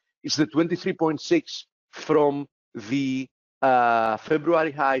 It's the 23.6 from the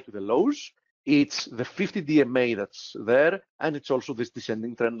February high to the lows. It's the 50 DMA that's there, and it's also this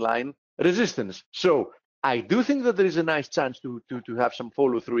descending trend line resistance. So I do think that there is a nice chance to have some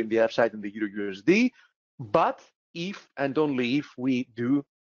follow through in the upside in the Euro USD, but if and only if we do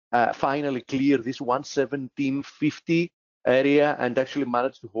finally clear this 117.50 area and actually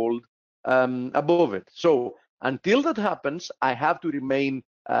manage to hold above it. So until that happens, I have to remain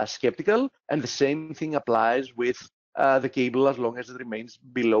skeptical, and the same thing applies with the cable as long as it remains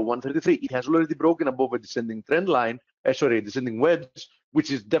below 133. It has already broken above a descending trend line, descending wedge, which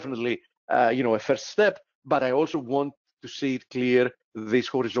is definitely a first step, but I also want to see it clear this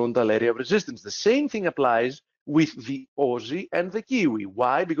horizontal area of resistance. The same thing applies with the Aussie and the Kiwi.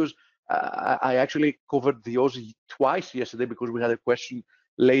 Why? Because I actually covered the Aussie twice yesterday because we had a question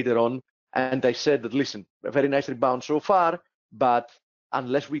later on, and I said that, listen, a very nice rebound so far, but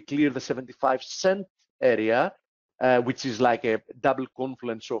unless we clear the 75-cent area, which is like a double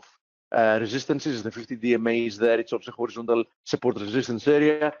confluence of resistances, the 50 DMA is there, it's also horizontal support resistance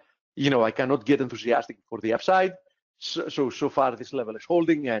area, I cannot get enthusiastic for the upside. So far this level is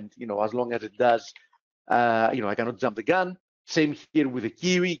holding, and as long as it does, I cannot jump the gun. Same here with the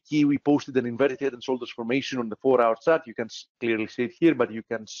Kiwi. Kiwi posted an inverted head and shoulders formation on the 4-hour chart. You can clearly see it here, but you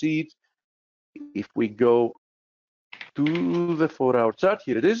can see it if we go to the 4-hour chart.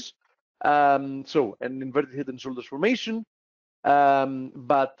 Here it is. So an inverted head and shoulders formation,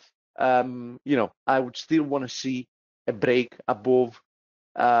 but I would still want to see a break above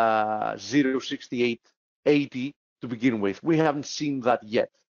 0.6880 to begin with. We haven't seen that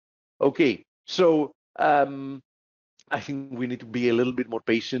yet. Okay, so I think we need to be a little bit more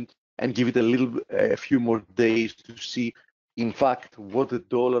patient and give it a few more days to see, in fact, what the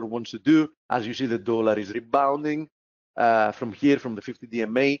dollar wants to do. As you see, the dollar is rebounding from here, from the 50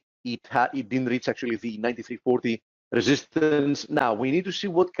 DMA. It didn't reach actually the 93.40 resistance. Now we need to see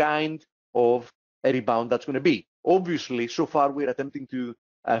what kind of a rebound that's going to be. Obviously, so far we're attempting to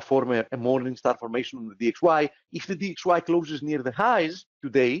form a morning star formation on the DXY. If the DXY closes near the highs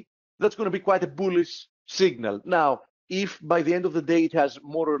today, that's going to be quite a bullish signal. Now, if by the end of the day it has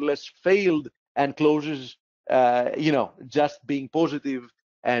more or less failed and closes, just being positive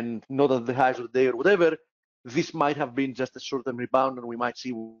and not at the highs of the day or whatever, this might have been just a short-term rebound, and we might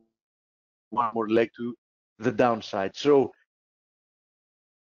see one more leg to the downside. So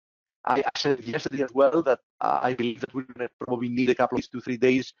I said yesterday as well that I believe that we're going to probably need a couple of 2-3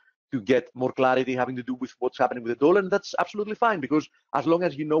 days to get more clarity having to do with what's happening with the dollar, and that's absolutely fine, because as long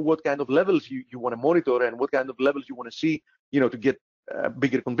as you know what kind of levels you want to monitor and what kind of levels you want to see, to get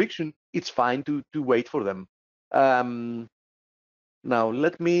bigger conviction, it's fine to wait for them. Now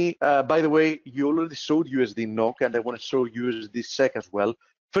let me, by the way, you already showed USD NOK, and I want to show USD SEK as well.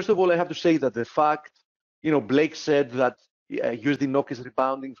 First of all, I have to say that the fact, Blake said that USD NOK is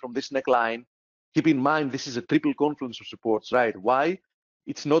rebounding from this neckline. Keep in mind, this is a triple confluence of supports, right? Why?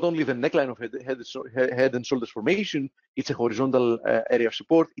 It's not only the neckline of head and shoulders formation, it's a horizontal area of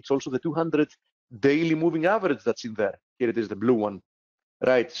support. It's also the 200 daily moving average that's in there. Here it is, the blue one,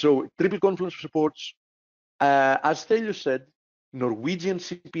 right? So triple confluence of supports. As Taylor said, Norwegian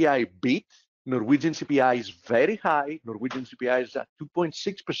CPI beat. Norwegian CPI is very high. Norwegian CPI is at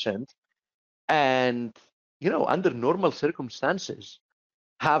 2.6%. And, under normal circumstances,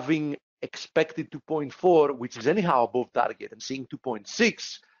 having expected 2.4, which is anyhow above target, and seeing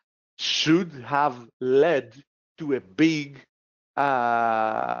 2.6 should have led to a big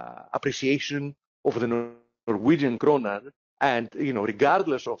appreciation of the Norwegian kroner. And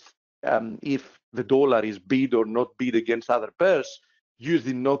regardless of if the dollar is bid or not bid against other pairs,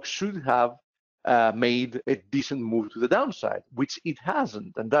 USD NOK should have made a decent move to the downside, which it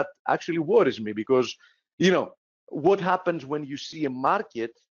hasn't. And that actually worries me because, what happens when you see a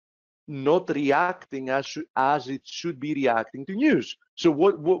market not reacting as it should be reacting to news? So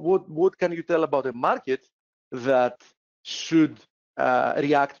what can you tell about a market that should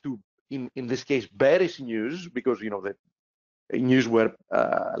react to, in this case, bearish news, because the news were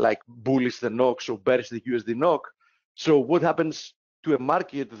like bullish the NOK, so bearish the USD NOK. So what happens to a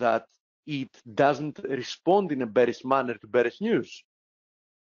market that it doesn't respond in a bearish manner to bearish news?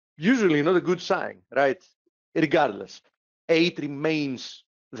 Usually not a good sign, right? Regardless, 8 remains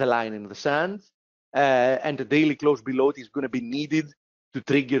the line in the sand, and the daily close below it is going to be needed to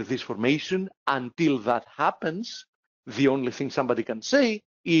trigger this formation. Until that happens, the only thing somebody can say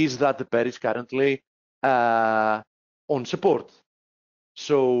is that the pair is currently on support.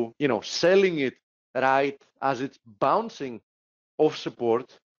 So, selling it right as it's bouncing off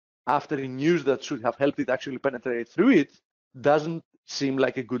support after a news that should have helped it actually penetrate through it doesn't seem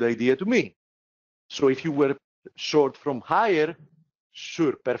like a good idea to me. So if you were short from higher,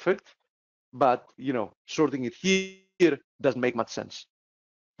 sure, perfect. But, shorting it here doesn't make much sense.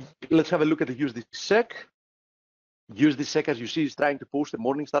 Let's have a look at the USD SEK. USD SEK, as you see, is trying to post a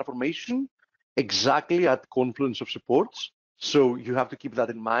Morningstar formation exactly at confluence of supports. So you have to keep that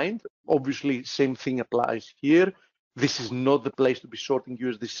in mind. Obviously, same thing applies here. This is not the place to be shorting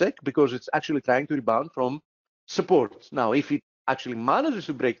USD SEK because it's actually trying to rebound from support. Now, if it actually manages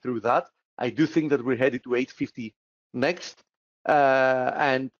to break through that, I do think that we're headed to 850 next.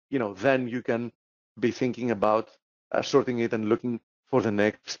 And, then you can be thinking about shorting it and looking for the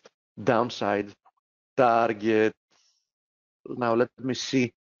next downside target. Now, let me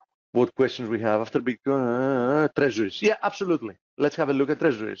see what questions we have after Bitcoin. Treasuries. Yeah, absolutely. Let's have a look at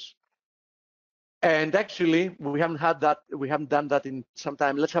treasuries. And actually, we haven't done that in some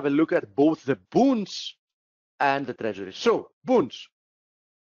time. Let's have a look at both the bonds and the treasuries. So, bonds,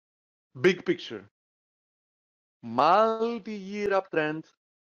 big picture, multi-year uptrend,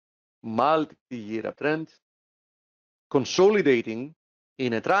 consolidating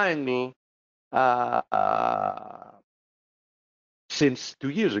in a triangle since 2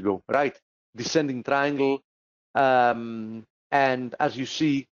 years ago, right? Descending triangle, and as you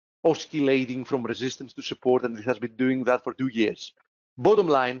see, oscillating from resistance to support, and it has been doing that for 2 years. Bottom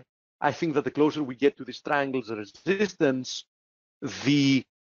line, I think that the closer we get to this triangle's resistance, the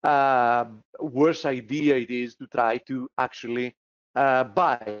worse idea it is to try to actually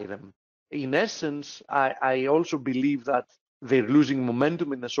buy them. In essence, I also believe that they're losing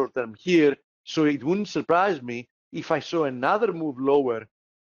momentum in the short term here, so it wouldn't surprise me if I saw another move lower,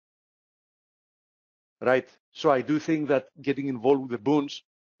 right? So I do think that getting involved with the bonds,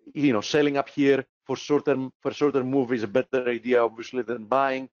 selling up here for short-term move is a better idea, obviously, than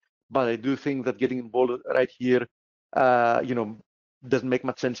buying. But I do think that getting involved right here, doesn't make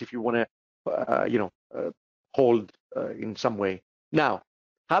much sense if you want to, hold in some way. Now,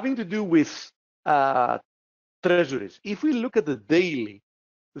 having to do with treasuries, if we look at the daily,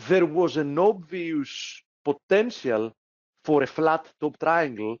 there was an obvious potential for a flat top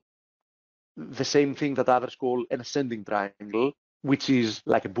triangle, the same thing that others call an ascending triangle, which is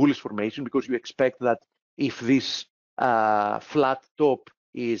like a bullish formation, because you expect that if this flat top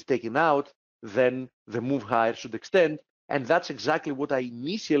is taken out, then the move higher should extend. And that's exactly what I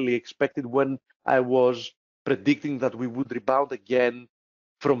initially expected when I was predicting that we would rebound again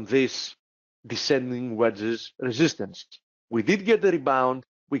from this descending wedges resistance. We did get the rebound.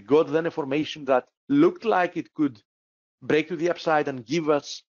 We got then a formation that looked like it could break to the upside and give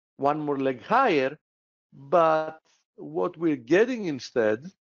us one more leg higher. But what we're getting instead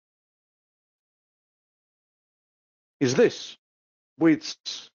is this, which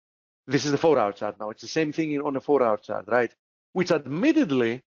this is the 4-hour chart now. It's the same thing on a 4-hour chart, right? Which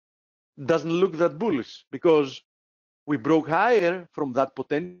admittedly doesn't look that bullish because we broke higher from that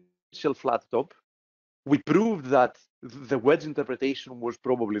potential flat top. We proved that the wedge interpretation was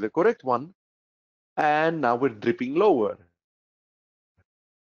probably the correct one, and now we're dripping lower.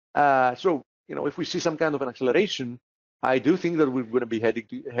 So, if we see some kind of an acceleration, I do think that we're going to be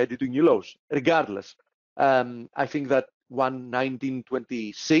headed to new lows. Regardless, I think that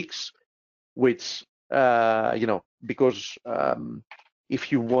 119.26, which because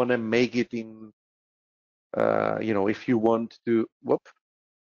if you want to make it in, if you want to,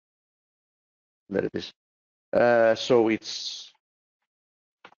 There it is. So it's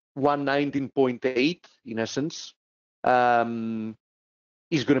 119.8 in essence.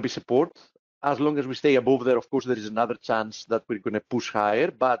 Is going to be support. As long as we stay above there, of course, there is another chance that we're going to push higher.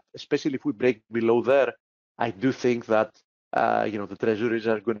 But especially if we break below there, I do think that the treasuries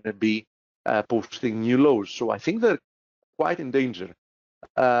are going to be posting new lows. So I think they're quite in danger.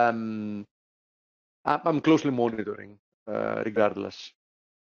 I'm closely monitoring, regardless.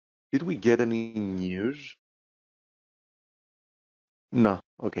 Did we get any news? No.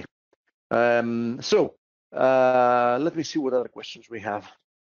 Okay. So let me see what other questions we have.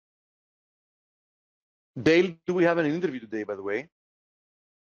 Dale, do we have an interview today, by the way?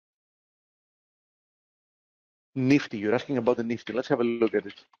 Nifty, you're asking about the Nifty. Let's have a look at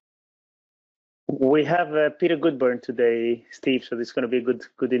it. We have Peter Goodburn today, Steve, so this is going to be a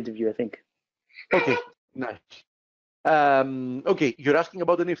good interview, I think. Okay, nice. Okay, you're asking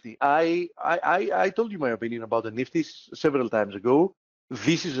about the Nifty. I told you my opinion about the Nifty several times ago.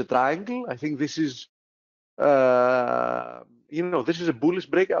 This is a triangle. I think this is, this is a bullish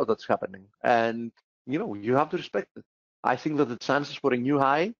breakout that's happening. And, you have to respect it. I think that the chances for a new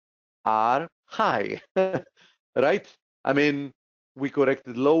high are high, right? I mean, we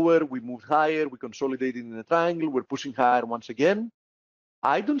corrected lower, we moved higher, we consolidated in a triangle, we're pushing higher once again.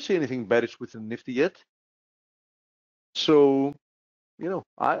 I don't see anything bearish with the Nifty yet. So,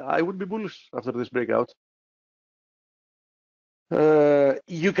 I would be bullish after this breakout.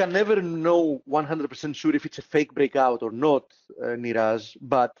 You can never know 100% sure if it's a fake breakout or not, Niraj,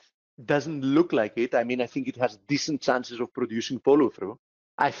 but doesn't look like it. I mean, I think it has decent chances of producing follow-through.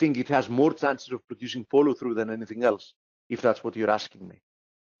 I think it has more chances of producing follow-through than anything else, if that's what you're asking me.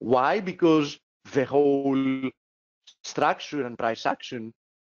 Why? Because the whole structure and price action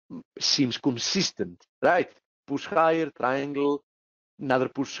seems consistent, right? Push higher, triangle, another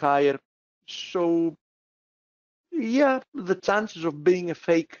push higher. So, yeah, the chances of being a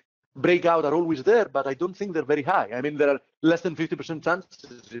fake breakout are always there, but I don't think they're very high. I mean, there are less than 50%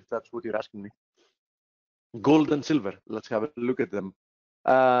 chances, if that's what you're asking me. Gold and silver, let's have a look at them.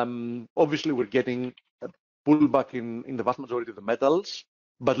 Obviously, we're getting a pullback in the vast majority of the metals,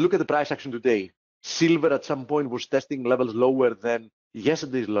 but look at the price action today. Silver at some point was testing levels lower than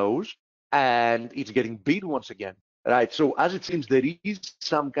yesterday's lows, and it's getting bid once again, right? So as it seems, there is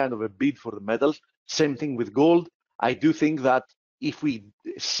some kind of a bid for the metals. Same thing with gold. I do think that if we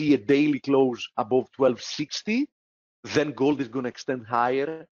see a daily close above 1260, then gold is going to extend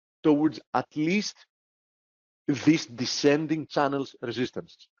higher towards at least this descending channel's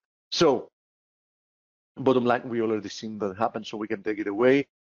resistance. So bottom line, we already seen that happen, so we can take it away.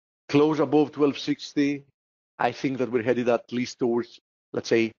 Close above 1260. I think that we're headed at least towards, let's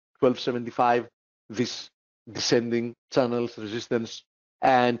say, 1275, this descending channel's resistance.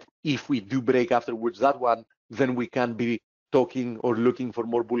 And if we do break afterwards that one, then we can be talking or looking for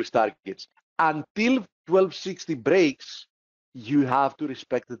more bullish targets. Until 1260 breaks, you have to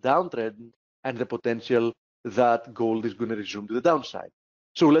respect the downtrend and the potential that gold is going to resume to the downside.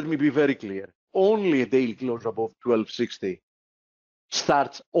 So let me be very clear. Only a daily close above 1260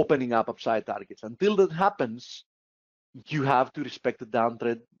 starts opening up upside targets. Until that happens, you have to respect the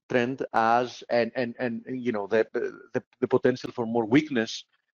downtrend as and the potential for more weakness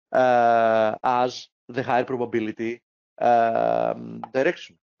as the higher probability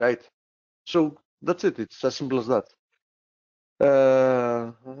direction, right? So that's it. It's as simple as that.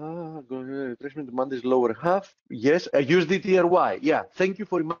 Retracement demand is lower half. Yes, USD TRY. Yeah, thank you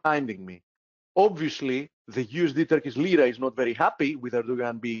for reminding me. Obviously, the USD Turkish lira is not very happy with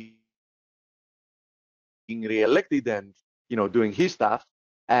Erdogan being re-elected and doing his stuff.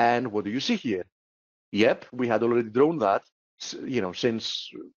 And what do you see here? Yep, we had already drawn that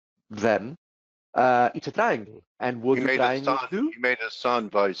since then. It's a triangle, and what do triangles do? He made his son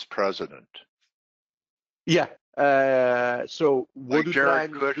vice president. Yeah. So what like do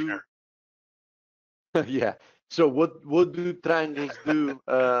Jared triangles Kushner. do? Yeah. So what do triangles do,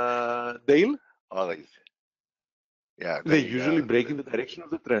 Dale? Oh, They usually break in the direction of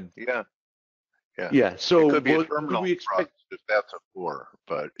the trend. Yeah. Yeah. So it could be what a terminal do we expect? if that's a floor,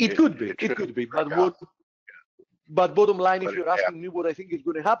 but It could be. It could be. But bottom line, if you're asking me what I think is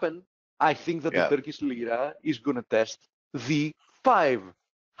going to happen, I think that the Turkish lira is going to test the 5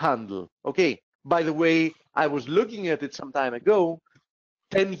 handle. Okay. By the way, I was looking at it some time ago.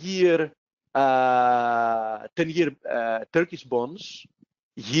 10-year Turkish bonds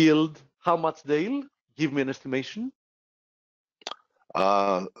yield how much, Dale? Give me an estimation.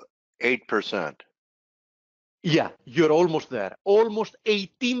 8%. Yeah, you're almost there. Almost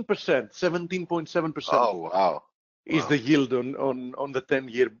 18%, 17.7%. Oh, wow. Is the yield on the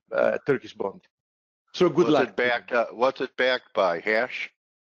 10-year Turkish bond. So good luck. What's it backed by? Hash?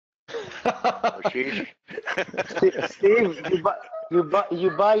 Hashish? Steve, you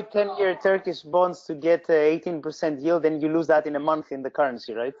buy 10-year Turkish bonds to get 18% yield, and you lose that in a month in the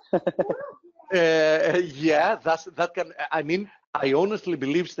currency, right? Yeah, that can. I mean, I honestly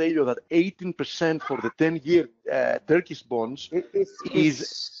believe, Stelio, that 18% for the 10-year Turkish bonds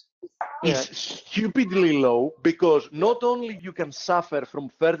is stupidly low, because not only you can suffer from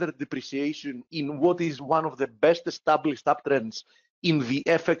further depreciation in what is one of the best established uptrends in the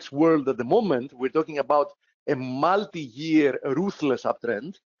FX world at the moment. We're talking about a multi-year ruthless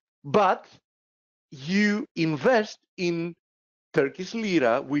uptrend, but you invest in Turkish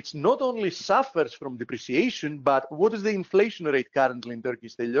lira, which not only suffers from depreciation, but what is the inflation rate currently in Turkey,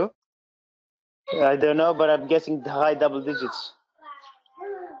 Stelio? I don't know, but I'm guessing the high double digits.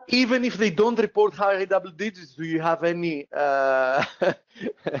 Even if they don't report high double digits, do you have any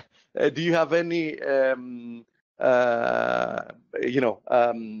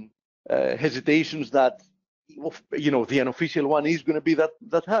hesitations that the unofficial one is going to be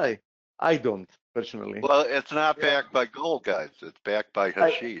that high? I don't personally. Well, it's not backed by gold, guys. It's backed by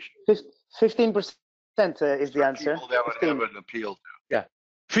hashish. 15% is the answer. People that would have an appeal to. Yeah,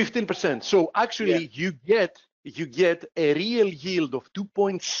 15%. So actually, you get a real yield of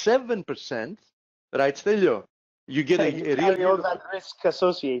 2.7%, right, Stelio? You get a real yield. All that risk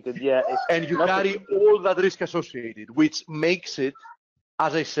associated, yeah. And you carry all that risk associated, which makes it,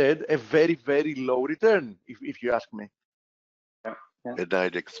 as I said, a very, very low return, if you ask me. Yeah.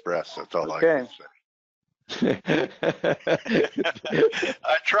 Midnight Express, that's all I can say.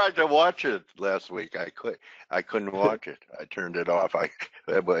 I tried to watch it last week. I couldn't watch it. I turned it off. I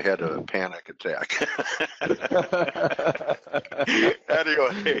had a panic attack.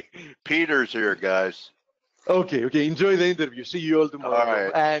 Anyway, Peter's here, guys. Okay. Enjoy the interview. See you all tomorrow. All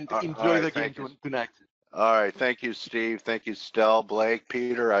right. And enjoy the game tonight. All right. Thank you, Steve. Thank you, Stel, Blake,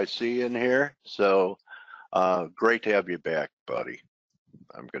 Peter. I see you in here. So great to have you back, buddy.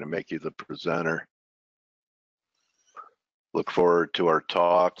 I'm going to make you the presenter. Look forward to our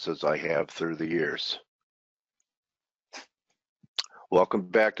talks as I have through the years. Welcome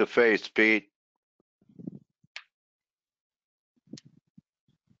back to Face, Pete.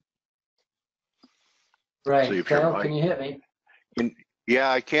 Right, Dale, can you hear me? Yeah,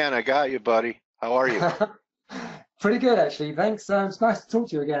 I can. I got you, buddy. How are you? Pretty good, actually. Thanks. It's nice to talk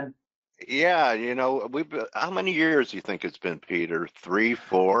to you again. Yeah, how many years do you think it's been, Peter? 3,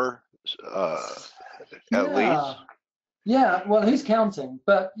 4, at least? Yeah, well, who's counting?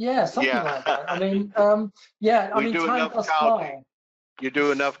 But yeah, something like that. I mean, time goes by. You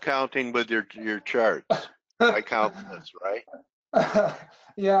do enough counting with your charts. I count this, right?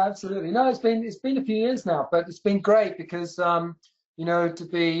 Yeah, absolutely. No, it's been a few years now, but it's been great because to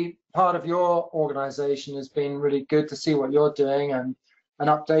be part of your organization has been really good to see what you're doing and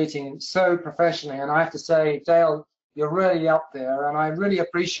updating so professionally. And I have to say, Dale, you're really up there, and I really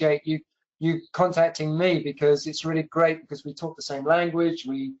appreciate you contacting me, because it's really great because we talk the same language,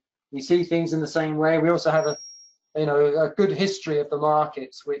 we see things in the same way. We also have a good history of the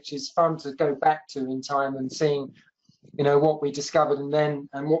markets, which is fun to go back to in time and seeing what we discovered and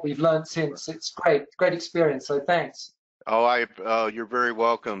what we've learned since. It's great experience, so thanks. You're very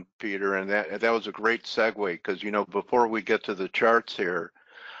welcome, Peter, and that was a great segue, because before we get to the charts here,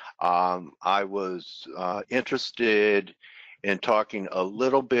 I was interested in talking a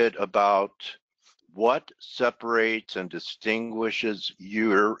little bit about what separates and distinguishes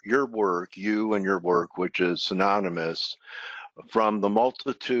your work, which is synonymous, from the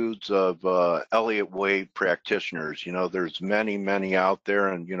multitudes of Elliott Wave practitioners. There's many out there,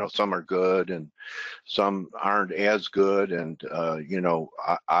 and some are good and some aren't as good, and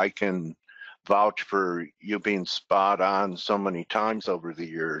I can vouch for you being spot on so many times over the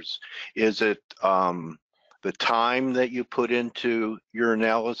years. Is it the time that you put into your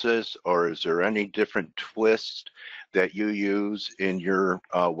analysis, or is there any different twist that you use in your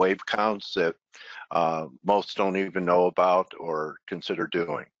wave counts that most don't even know about or consider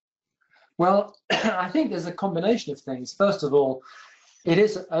doing? Well, I think there's a combination of things. First of all, it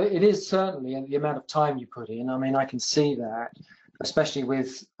is certainly the amount of time you put in. I mean, I can see that, especially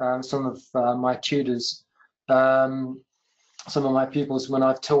with some of my tutors, some of my pupils when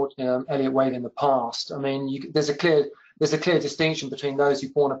I've taught Elliott Wave in the past. I mean, there's a clear distinction between those who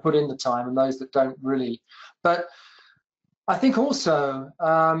want to put in the time and those that don't really. But I think also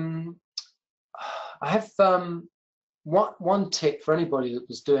I have one tip for anybody that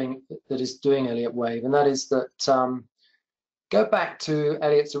is doing Elliott Wave, and that is that go back to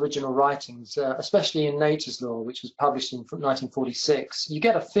Elliott's original writings, especially in Nature's Law, which was published in 1946. You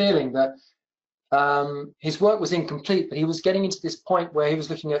get a feeling that his work was incomplete, but he was getting into this point where he was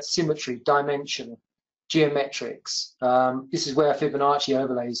looking at symmetry, dimension, geometrics. This is where Fibonacci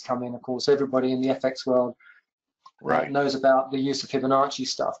overlays come in, of course. Everybody in the FX world knows about the use of Fibonacci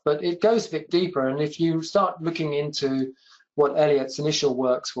stuff, but it goes a bit deeper. And if you start looking into what Elliott's initial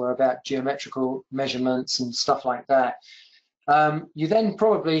works were about geometrical measurements and stuff like that, you then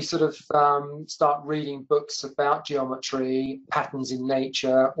probably sort of start reading books about geometry, patterns in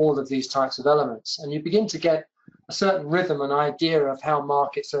nature, all of these types of elements, and you begin to get a certain rhythm and idea of how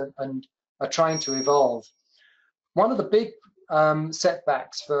markets are trying to evolve. One of the big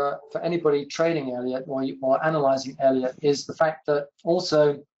setbacks for anybody trading Elliott or analyzing Elliott is the fact that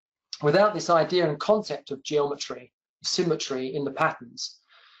also without this idea and concept of geometry, symmetry in the patterns,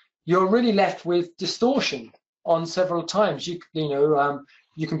 you're really left with distortion on several times. You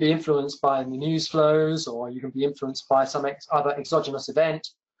can be influenced by the news flows, or you can be influenced by some other exogenous event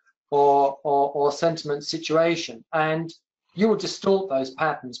or sentiment situation, and you will distort those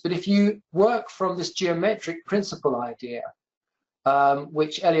patterns. But if you work from this geometric principle idea,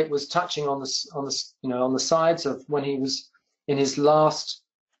 which Elliott was touching on the sides of when he was in his last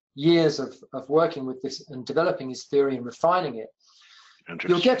years of working with this and developing his theory and refining it,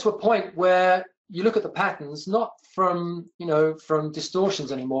 you'll get to a point where you look at the patterns not from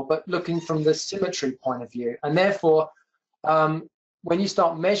distortions anymore, but looking from the symmetry point of view. And therefore, when you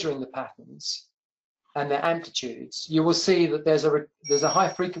start measuring the patterns and their amplitudes, you will see that there's a high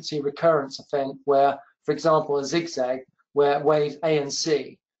frequency recurrence event where, for example, a zigzag where waves A and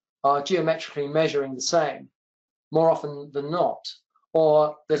C are geometrically measuring the same more often than not,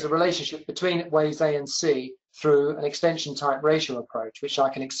 or there's a relationship between waves A and C through an extension type ratio approach, which I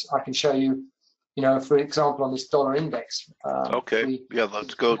can show you, for example, on this dollar index. Okay. Yeah,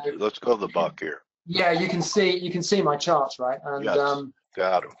 let's go the buck here. Yeah, you can see my charts, right? And yes,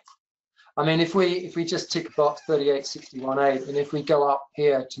 got them. I mean, if we just tick box 38.61.8, and if we go up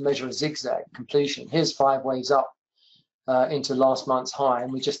here to measure a zigzag completion, here's 5 waves up into last month's high,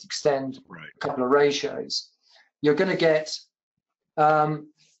 and we just extend a couple of ratios, you're going to get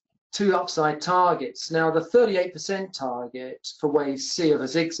 2 upside targets. Now, the 38% target for wave C of a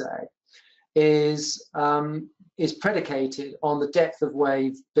zigzag is predicated on the depth of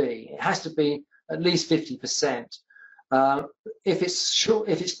wave B. It has to be at least 50%. If it's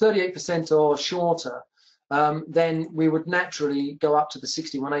 38% or shorter, then we would naturally go up to the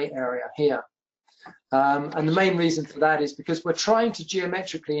 61.8 area here. And the main reason for that is because we're trying to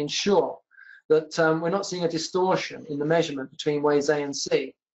geometrically ensure that we're not seeing a distortion in the measurement between waves A and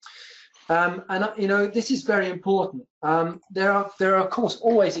C. And this is very important. There are of course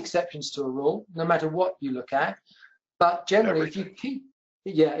always exceptions to a rule, no matter what you look at. But generally, if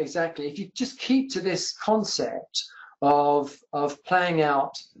you just keep to this concept of playing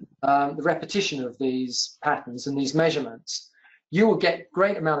out the repetition of these patterns and these measurements, you will get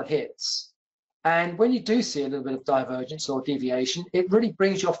great amount of hits. And when you do see a little bit of divergence or deviation, it really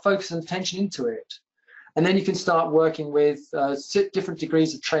brings your focus and attention into it. And then you can start working with different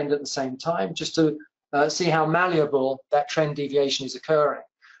degrees of trend at the same time, just to see how malleable that trend deviation is occurring.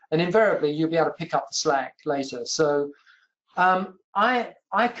 And invariably, you'll be able to pick up the slack later. So I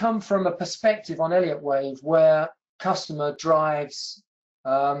come from a perspective on Elliott Wave where customer drives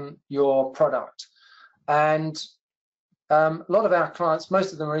your product. And a lot of our clients,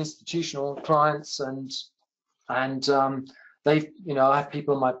 most of them are institutional clients, and they've, I have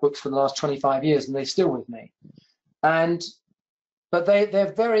people in my books for the last 25 years, and they're still with me. But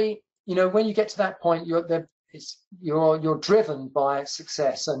they're very, when you get to that point, you're driven by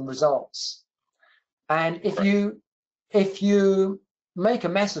success and results. And if you make a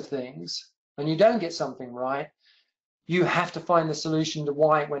mess of things and you don't get something right, you have to find the solution to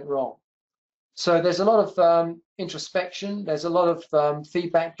why it went wrong. So there's a lot of introspection. There's a lot of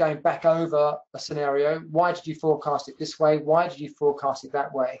feedback going back over a scenario. Why did you forecast it this way? Why did you forecast it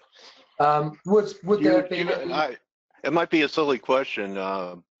that way? Would there be? It might be a silly question,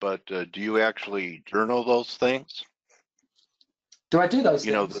 but do you actually journal those things? Do I do those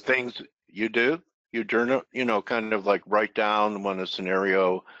things? The things you do. You journal. Kind of like write down when a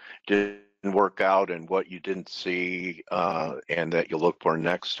scenario didn't work out and what you didn't see, and that you look for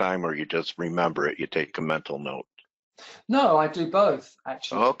next time, or you just remember it, you take a mental note? No, I do both,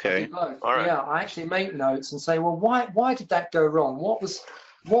 actually. Okay. I do both. All right. Yeah, I actually make notes and say, well, why did that go wrong?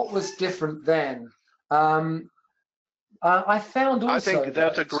 What was different then? I found also. I think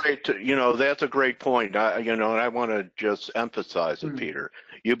that's a great point. And I want to just emphasize it, Peter.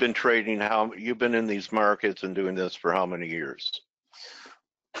 You've been trading. You've been in these markets and doing this for how many years?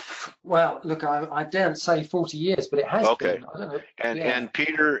 Well, look, I daren't say 40 years, but it has been. I don't know. And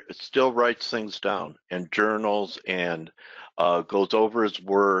Peter still writes things down and journals and goes over his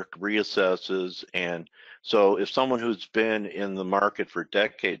work, reassesses. And so if someone who's been in the market for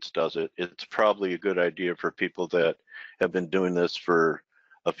decades does it, it's probably a good idea for people that have been doing this for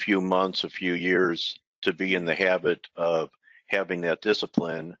a few months, a few years, to be in the habit of having that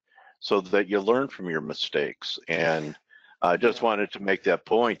discipline so that you learn from your mistakes. And I just wanted to make that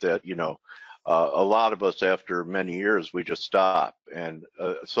point that, you know, a lot of us after many years, we just stop. And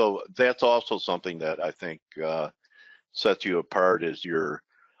so that's also something that I think sets you apart, is your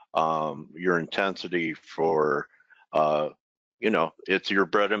intensity for, you know, it's your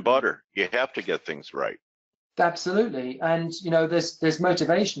bread and butter. You have to get things right. Absolutely. And, you know, there's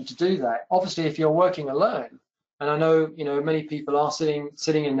motivation to do that. Obviously, if you're working alone, and I know, you know, many people are sitting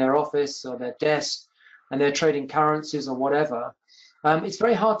in their office or their desk and they're trading currencies or whatever, it's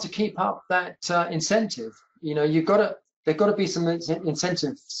very hard to keep up that incentive. You know, there've got to be some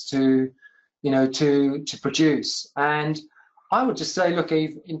incentives to, you know, to produce. And I would just say, look,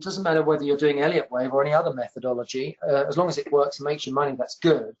 it doesn't matter whether you're doing Elliott wave or any other methodology, as long as it works and makes you money, that's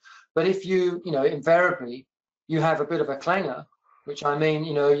good. But if you know, invariably you have a bit of a clanger, which I mean,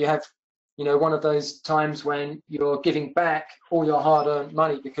 you know, you have, you know, one of those times when you're giving back all your hard-earned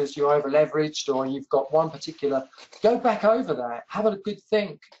money because you're over-leveraged or you've got one particular, go back over that, have a good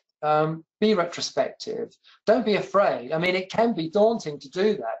think, be retrospective, don't be afraid. I mean, it can be daunting to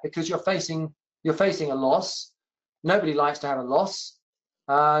do that because you're facing a loss. Nobody likes to have a loss,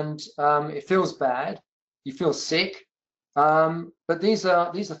 and it feels bad, you feel sick, but these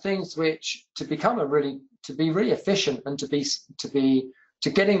are things which, to be really efficient and to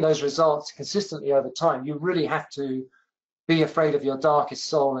getting those results consistently over time, you really have to be afraid of your darkest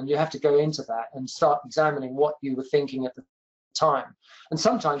soul, and you have to go into that and start examining what you were thinking at the time. And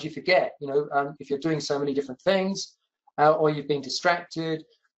sometimes you forget, you know, if you're doing so many different things or you've been distracted,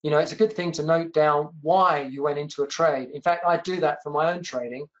 you know, it's a good thing to note down why you went into a trade. In fact, I do that for my own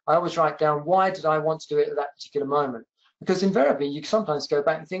trading. I always write down, why did I want to do it at that particular moment? Because invariably you sometimes go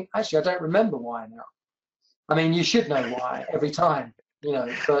back and think, actually, I don't remember why now. I mean, you should know why every time, you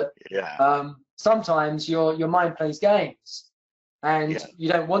know, but sometimes your mind plays games and you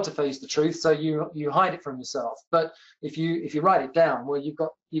don't want to face the truth, so you hide it from yourself. But if you write it down, well, you've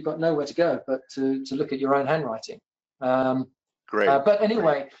got nowhere to go but to look at your own handwriting. Great. But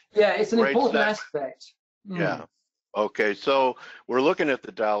anyway, yeah, it's an Great important aspect. Yeah. Okay, so we're looking at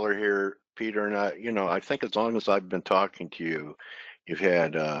the dollar here, Peter, and you know, I think as long as I've been talking to you, you've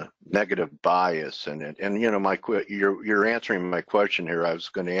had negative bias, and you know, you're answering my question here. I was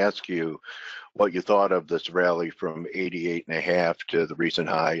going to ask you what you thought of this rally from 88.5 to the recent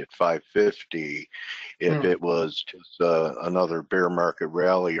high at 550. If it was just another bear market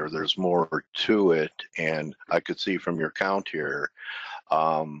rally, or there's more to it. And I could see from your count here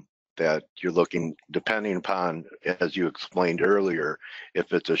that you're looking, depending upon, as you explained earlier,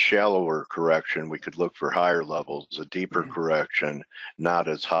 if it's a shallower correction, we could look for higher levels. A deeper correction, not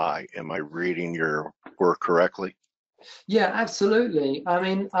as high. Am I reading your work correctly? Yeah, absolutely. I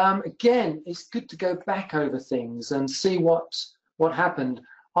mean, again, it's good to go back over things and see what happened.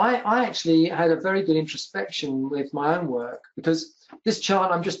 I actually had a very good introspection with my own work, because this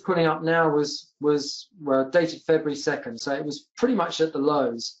chart I'm just putting up now was dated February 2nd, so it was pretty much at the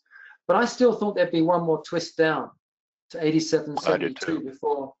lows. But I still thought there'd be one more twist down to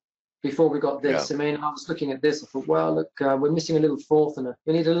 87.72 before we got this. Yeah. I mean, I was looking at this, I thought, well, look, we're missing a little fourth, and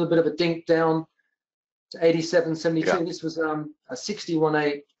we need a little bit of a dink down to 87.72. Yeah. This was a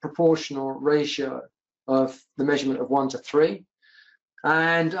 61.8 proportional ratio of the measurement of 1 to 3.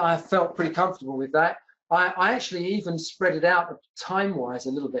 And I felt pretty comfortable with that. I actually even spread it out time-wise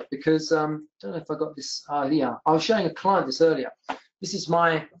a little bit, because I don't know if I got this. Yeah, I was showing a client this earlier. This is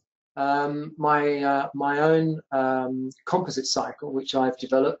my my own composite cycle, which I've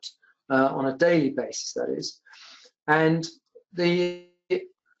developed on a daily basis, that is. And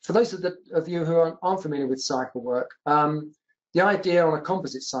for those of you who aren't familiar with cycle work, the idea on a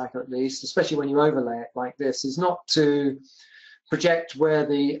composite cycle, at least, especially when you overlay it like this, is not to project where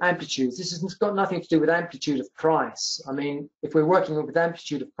the amplitudes. This has got nothing to do with amplitude of price. I mean, if we're working with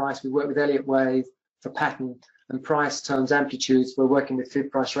amplitude of price, we work with Elliott wave for pattern, and price terms amplitudes, we're working with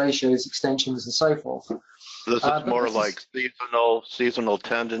fib price ratios, extensions, and so forth. This is more like seasonal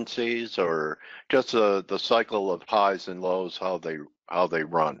tendencies, or just the cycle of highs and lows, how they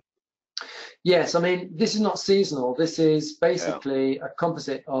run. Yes, I mean, this is not seasonal. This is basically a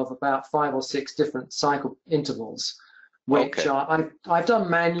composite of about 5 or 6 different cycle intervals, which I've done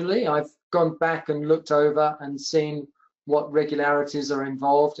manually. I've gone back and looked over and seen what regularities are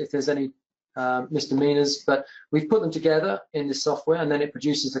involved, if there's any misdemeanors, but we've put them together in this software and then it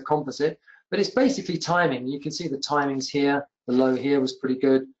produces a composite. But it's basically timing. You can see the timings here. The low here was pretty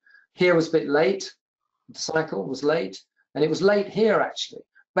good. Here was a bit late. The cycle was late, and it was late here actually,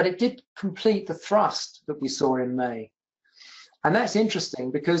 but it did complete the thrust that we saw in May. And that's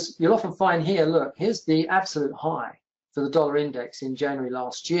interesting because you'll often find here, look, here's the absolute high for the dollar index in January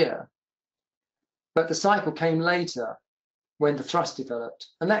last year, but the cycle came later when the thrust developed,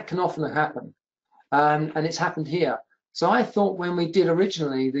 and that can often happen, and it's happened here. So I thought when we did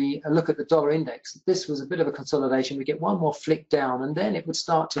originally a look at the dollar index, this was a bit of a consolidation. We get one more flick down, and then it would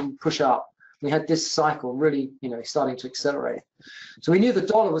start to push up. We had this cycle really, starting to accelerate. So we knew the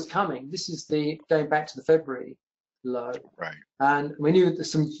dollar was coming. This is going back to the February low, right? And we knew that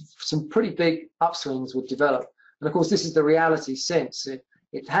some pretty big upswings would develop. And of course, this is the reality since it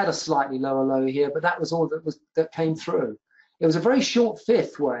had a slightly lower low here, but that was all that came through. It was a very short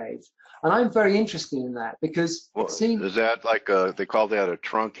fifth wave, and I'm very interested in that because is that like they call that a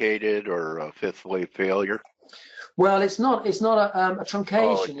truncated or a fifth wave failure? Well, it's not a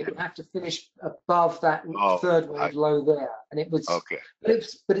truncation. It would have to finish above that third wave low there, and it was. Okay.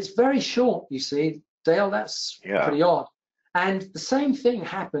 But it's very short. You see, Dale. That's pretty odd. And the same thing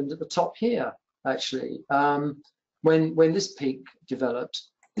happened at the top here, actually. When this peak developed,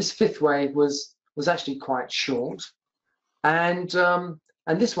 this fifth wave was actually quite short, and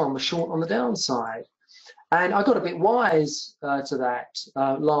this one was short on the downside. And I got a bit wise to that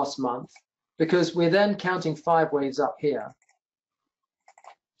last month, because we're then counting 5 waves up here.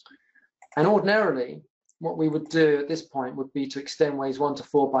 And ordinarily, what we would do at this point would be to extend waves 1 to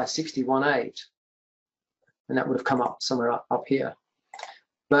 4 by 61.8, and that would have come up somewhere up here.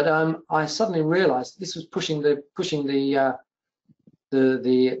 But I suddenly realized this was pushing the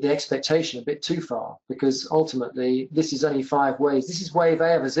expectation a bit too far, because ultimately this is only 5 waves. This is wave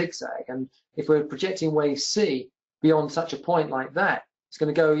A of a zigzag, and if we're projecting wave C beyond such a point like that, it's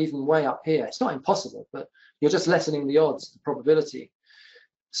going to go even way up here. It's not impossible, but you're just lessening the odds, the probability.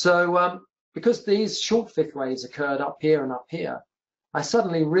 So because these short fifth waves occurred up here and up here, I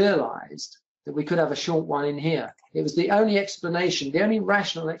suddenly realized that we could have a short one in here. It was the only explanation, the only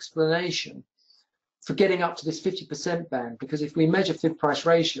rational explanation for getting up to this 50% band, because if we measure fib price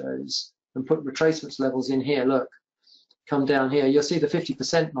ratios and put retracements levels in here, look, come down here, you'll see the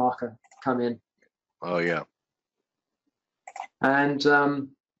 50% marker come in. Oh, yeah. And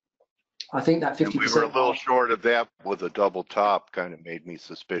I think that 50%. We were a little short of that with a double top, kind of made me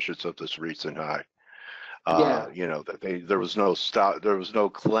suspicious of this recent high. That there was no stop, there was no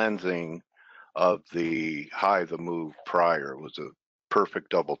cleansing of the high the move prior. It was a perfect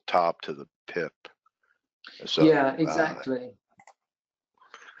double top to the pip. So, yeah, exactly.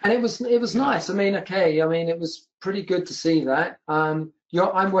 And it was nice. I mean, it was pretty good to see that. I'm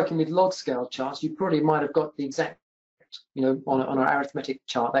working with log scale charts. You probably might have got the exact, on an arithmetic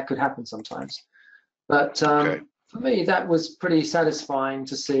chart. That could happen sometimes. But for me, that was pretty satisfying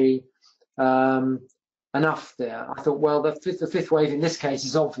to see enough there. I thought, well, the fifth wave in this case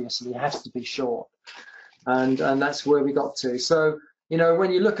is obviously has to be short, and that's where we got to. So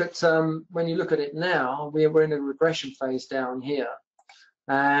when you look at it now, we're in a regression phase down here,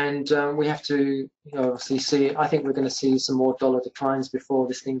 and we have to obviously see. I think we're going to see some more dollar declines before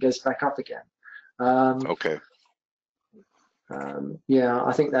this thing goes back up again. Yeah,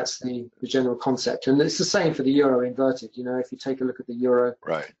 I think that's the general concept, and it's the same for the euro inverted. If you take a look at the euro,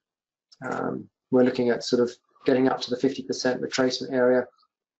 right, we're looking at sort of getting up to the 50% retracement area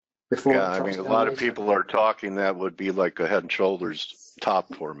before. Yeah, I mean, a lot of people are talking that would be like a head and shoulders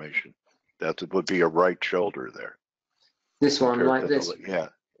top formation. That would be a right shoulder there. This one, like this. Yeah.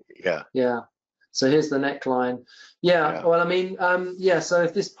 So here's the neckline. Yeah. Well, I mean, so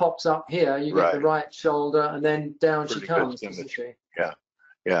if this pops up here, you get the right shoulder, and then down she comes, doesn't she? Yeah.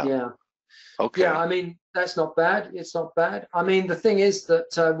 Okay. Yeah, I mean, that's not bad. It's not bad. I mean, the thing is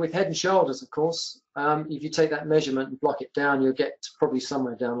that with head and shoulders, of course, if you take that measurement and block it down, you'll get probably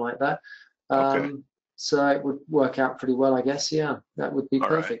somewhere down like that. So it would work out pretty well, I guess. Yeah, that would be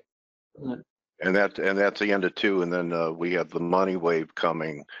perfect. Right. And that's the end of 2, and then we have the money wave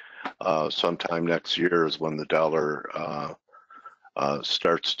coming. Sometime next year is when the dollar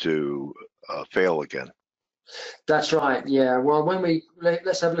starts to fail again. That's right. Yeah. Well,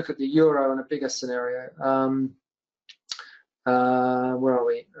 let's have a look at the euro in a bigger scenario. Where are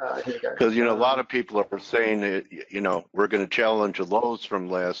we? Here we go. Because a lot of people are saying that, we're going to challenge the lows from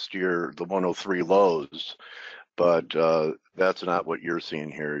last year, the 103 lows, but that's not what you're seeing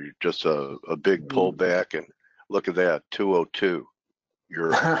here. Just a big pullback, and look at that, 202.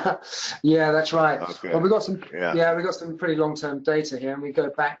 Euro. Yeah, that's right. Okay. Well, we got some. Yeah. We got some pretty long-term data here, and we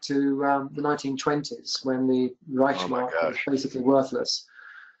go back to the 1920s when the Reichsmark was basically worthless.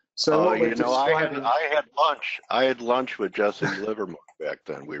 So what we're You know, describing. I had lunch. I had lunch with Jesse Livermore back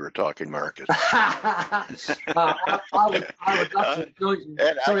then. We were talking markets. I would love to join you.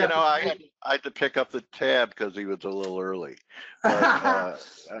 And Sorry, you know, I had to pick up the tab because he was a little early. But,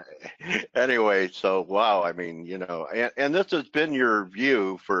 anyway, so wow, I mean, you know, and this has been your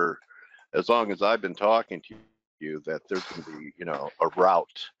view for as long as I've been talking to you, that there's going to be, you know, a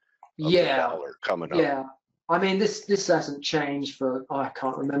rout of the dollar coming up. Yeah, I mean, this hasn't changed for I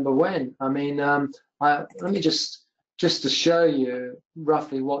can't remember when. I mean, let me just to show you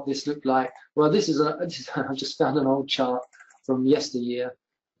roughly what this looked like. Well, this is I just found an old chart from yesteryear.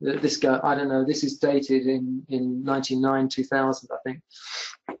 This guy, I don't know, this is dated in 1999, 2000, I think.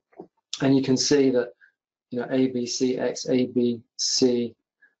 And you can see that, you know, ABCX, ABC,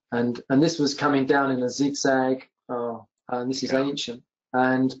 and this was coming down in a zigzag. And this is ancient.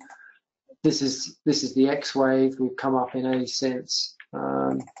 And this is the X wave. We've come up in A since.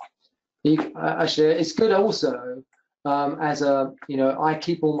 Actually, it's good also. As a, you know, I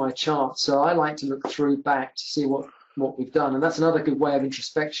keep all my charts, so I like to look through back to see what we've done, and that's another good way of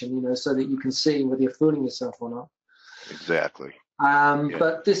introspection, you know, so that you can see whether you're fooling yourself or not. Exactly.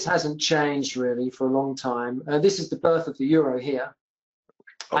 But this hasn't changed really for a long time. This is the birth of the euro here.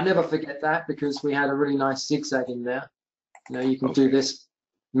 I never forget that because we had a really nice zigzag in there. You know, you can do this,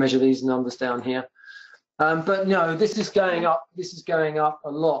 measure these numbers down here. But no, this is going up. This is going up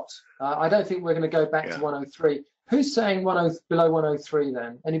a lot. I don't think we're going to go back to 103. Who's saying below 103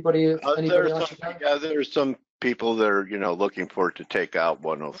 then? Anybody? There's some people that are, you know, looking for it to take out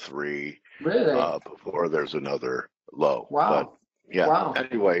 103. Really? Before there's another low. Wow. But, yeah. Wow.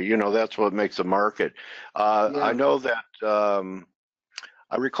 Anyway, you know, that's what makes a market. I know that I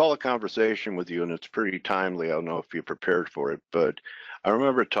recall a conversation with you, and it's pretty timely. I don't know if you're prepared for it, but I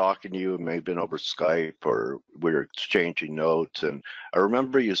remember talking to you. It may have been over Skype, or we were exchanging notes, and I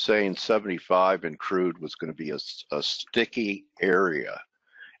remember you saying 75 in crude was going to be a sticky area,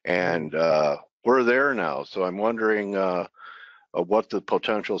 and we're there now. So I'm wondering what the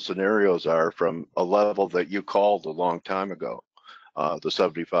potential scenarios are from a level that you called a long time ago, the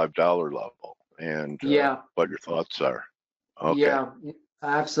 $75 level, and what your thoughts are. Okay. Yeah,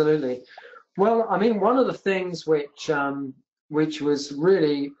 absolutely. Well, I mean, one of the things which was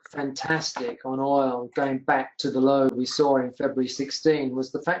really fantastic on oil going back to the low we saw in February 16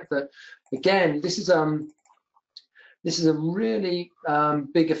 was the fact that, again, this is a really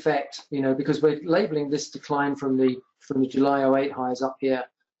big effect, you know, because we're labeling this decline from the July 08 highs up here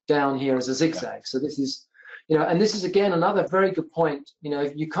down here as a zigzag. So this is, you know, and this is again another very good point. You know,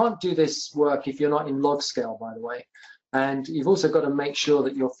 you can't do this work if you're not in log scale, by the way, and you've also got to make sure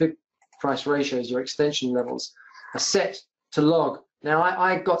that your fib price ratios, your extension levels, are set to log. Now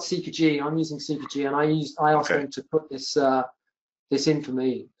I got CKG. I'm using CKG, and I asked them to put this this in for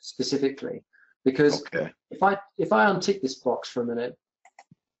me specifically, because if I untick this box for a minute,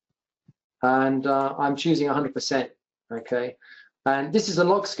 and I'm choosing 100%, okay, and this is a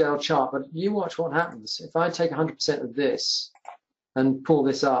log scale chart, but you watch what happens if I take 100% of this and pull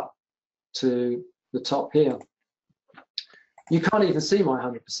this up to the top here. You can't even see my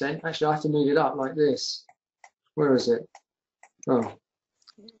 100%. Actually, I have to move it up like this. Where is it? Oh,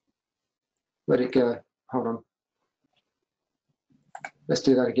 let it go. Hold on. Let's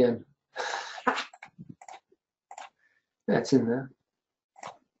do that again. Yeah, it's in there.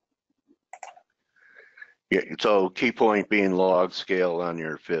 Yeah, so key point being log scale on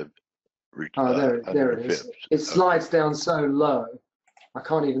your fib. Oh, there it is. It slides down so low, I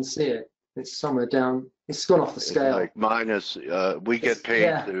can't even see it. It's somewhere down. It's gone off the scale. Like minus. We get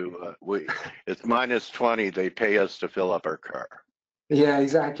paid to. It's minus 20. They pay us to fill up our car. Yeah,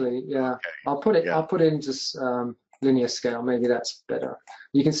 exactly. Yeah, okay. I'll put it. Yeah. I'll put it into linear scale. Maybe that's better.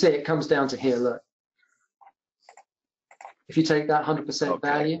 You can see it comes down to here. Look. If you take that 100%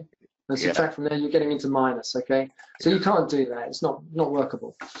 value and subtract from there, you're getting into minus. Okay, so you can't do that. It's not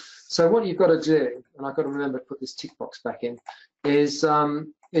workable. So what you've got to do, and I've got to remember to put this tick box back in, is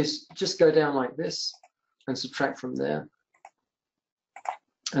just go down like this and subtract from there,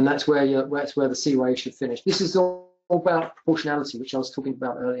 and that's where the C wave should finish. This is all about proportionality, which I was talking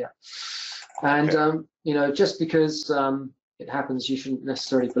about earlier. And you know, just because it happens, you shouldn't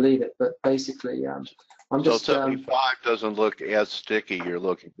necessarily believe it. But basically, I'm just. So 75 doesn't look as sticky. You're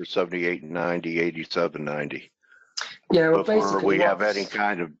looking for 78, 90, 87, 90. Yeah, well, before basically, we have any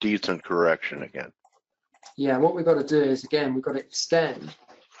kind of decent correction again. Yeah, what we've got to do is, again, we've got to extend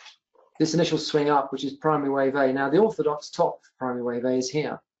this initial swing up, which is primary wave A. Now the orthodox top for primary wave A is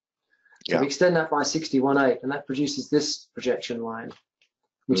here. So we extend that by 61.8, and that produces this projection line,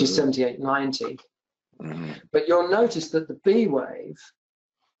 which is 78.90. But you'll notice that the B wave,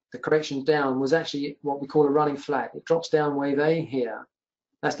 the correction down, was actually what we call a running flat. It drops down wave A here.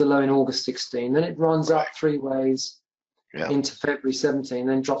 That's the low in August 16. Then it runs up 3 waves into February 17,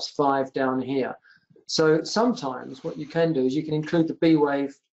 then drops 5 down here. So sometimes what you can do is you can include the B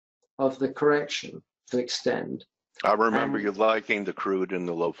wave of the correction to extend. I remember you liking the crude in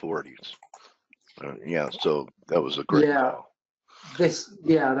the low 40s. Yeah, so that was a great call.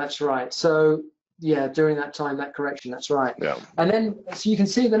 That's right. So yeah, during that time, that correction, that's right. Yeah. And then so you can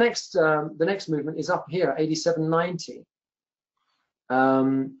see the next movement is up here, 87.90.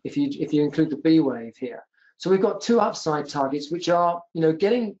 If you include the B wave here. So we've got 2 upside targets, which are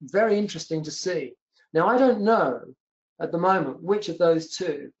getting very interesting to see. Now I don't know at the moment which of those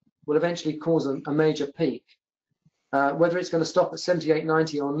 2 will eventually cause a major peak, whether it's going to stop at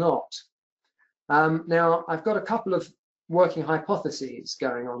 78.90 or not. Now I've got a couple of working hypotheses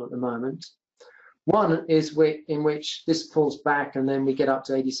going on at the moment. One is in which this pulls back and then we get up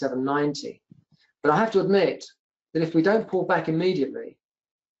to 87.90. But I have to admit that if we don't pull back immediately,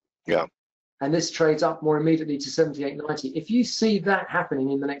 and this trades up more immediately to 78.90, if you see that happening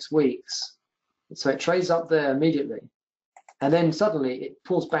in the next weeks, so it trades up there immediately, and then suddenly it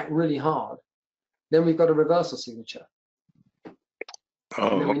pulls back really hard, then we've got a reversal signature.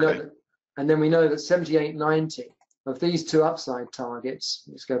 And then we know that 78.90 of these 2 upside targets,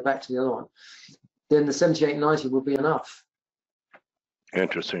 let's go back to the other one, then the 78.90 will be enough.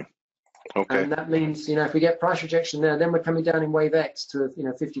 Interesting. Okay. And that means, if we get price rejection there, then we're coming down in wave X to,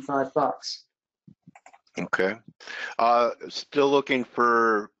 $55. Okay. Still looking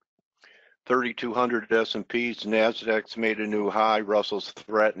for 3,200 S&Ps. Nasdaq's made a new high. Russell's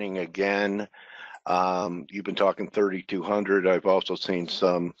threatening again. You've been talking 3,200. I've also seen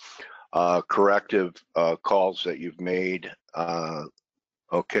some corrective calls that you've made.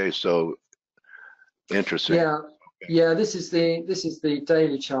 Okay, so interesting. Yeah, this is the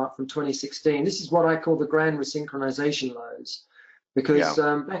daily chart from 2016. This is what I call the grand resynchronization lows, because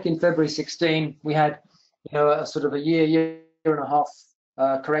back in February 16 we had a sort of a year and a half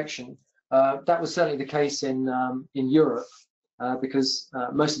correction. That was certainly the case in Europe, because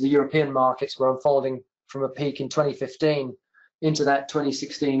most of the European markets were unfolding from a peak in 2015 into that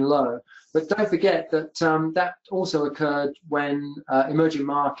 2016 low. But don't forget that that also occurred when emerging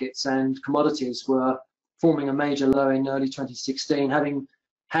markets and commodities were forming a major low in early 2016, having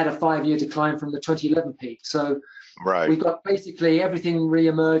had a 5-year decline from the 2011 peak. So we've got basically everything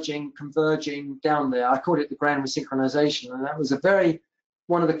re-emerging, converging down there. I called it the grand resynchronization, and that was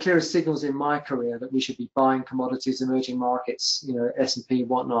one of the clearest signals in my career that we should be buying commodities, emerging markets, S&P,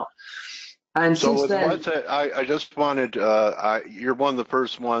 whatnot. And so since then, I just wanted, you're one of the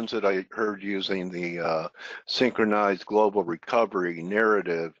first ones that I heard using the synchronized global recovery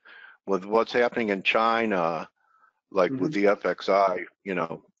narrative. With what's happening in China, like with the FXI,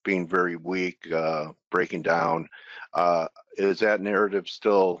 being very weak, breaking down, is that narrative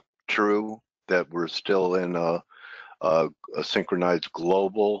still true, that we're still in a synchronized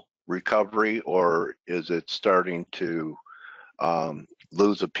global recovery, or is it starting to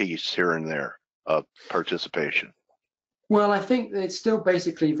lose a piece here and there of participation? Well, I think it's still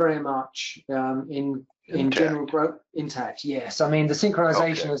basically very much in general growth intact. Yes, I mean the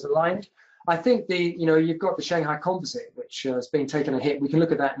synchronization is aligned. I think you've got the Shanghai Composite, which has been taking a hit. We can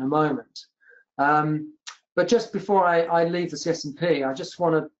look at that in a moment. But just before I leave this S&P, I just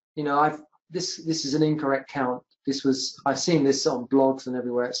want to, this is an incorrect count. I've seen this on blogs and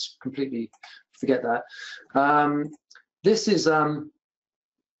everywhere. It's completely, forget that. This is the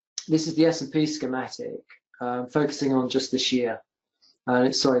S&P schematic, focusing on just this year.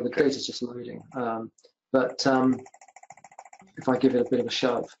 Sorry, the data's just loading. But if I give it a bit of a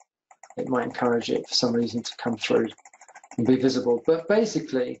shove, it might encourage it for some reason to come through and be visible. But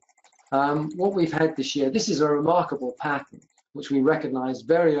basically, what we've had this year, this is a remarkable pattern, which we recognized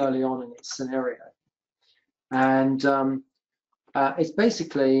very early on in its scenario. And it's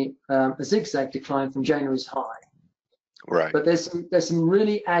basically a zigzag decline from January's high. Right. But there's some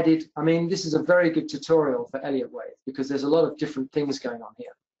really added, I mean, this is a very good tutorial for Elliott Wave, because there's a lot of different things going on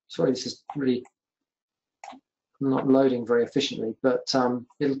here. Sorry, this is really not loading very efficiently, but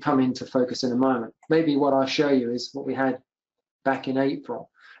it'll come into focus in a moment. Maybe what I'll show you is what we had back in April,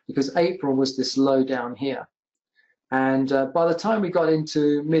 because April was this low down here. And by the time we got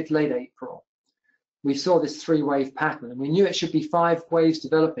into mid-late April, we saw this 3-wave pattern, and we knew it should be 5 waves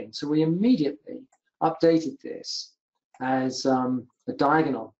developing. So we immediately updated this as a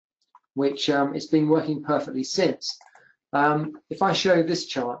diagonal. which it's been working perfectly since. If I show this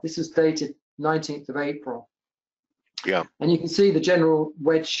chart, this is dated 19th of April. Yeah. And you can see the general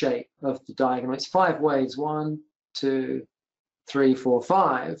wedge shape of the diagram. It's 5 waves, 1, 2, 3, 4,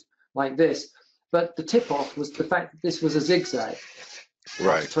 5, like this. But the tip-off was the fact that this was a zigzag.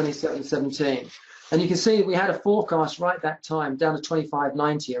 Right. 27.17. And you can see we had a forecast right that time down to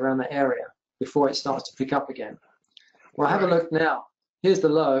 25.90 around that area before it starts to pick up again. Well, have a look now. Here's the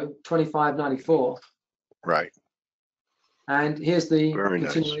low, 25.94. Right. And here's the Very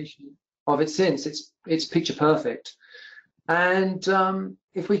continuation of it since. It's picture perfect. And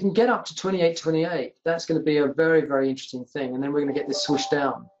if we can get up to 28.28, that's going to be a very, very interesting thing. And then we're going to get this swoosh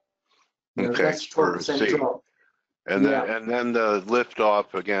down. You know, Okay. that's 12% drop. And Yeah. then the lift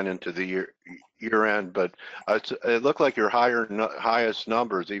off again into the year end. But it looked like your highest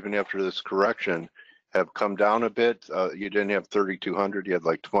numbers, even after this correction, have come down a bit. You didn't have 3,200. You had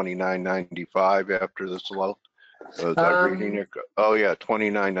like 29.95 after this low. Is that reading it? Oh yeah,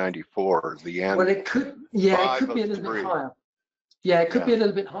 29.94. The end. Well, it could, yeah, it could be a little bit higher. Yeah, it could be a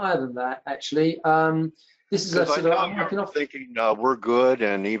little bit higher than that, actually. This is a sort of, I'm working off. Thinking we're good,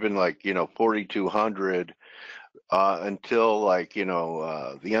 and even like 4,200 until like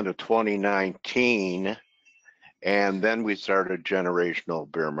the end of 2019, and then we started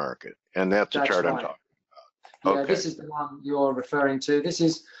generational bear market, and that's the chart I'm talking about. Yeah, this is the one you're referring to. This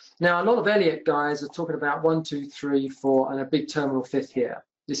is now a lot of Elliott guys are talking about 1, 2, 3, 4, and a big terminal fifth here.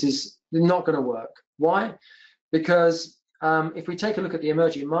 This is not going to work. Why? Because if we take a look at the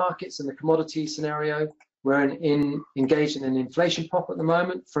emerging markets and the commodity scenario, we're engaged in an inflation pop at the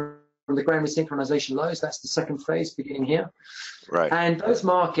moment from the grand resynchronization lows. That's the second phase beginning here. Right. And those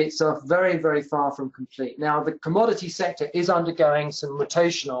markets are very, very far from complete. Now, the commodity sector is undergoing some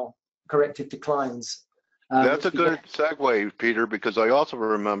rotational corrective declines. That's a good segue, Peter, because I also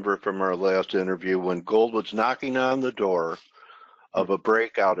remember from our last interview when gold was knocking on the door of a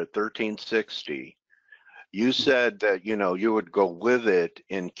breakout at 1360. You said that you would go with it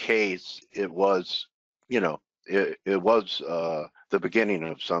in case it was it was the beginning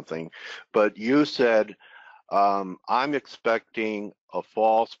of something, but you said I'm expecting a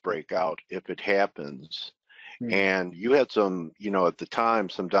false breakout if it happens. And you had some at the time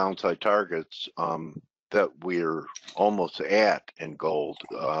some downside targets that we're almost at in gold.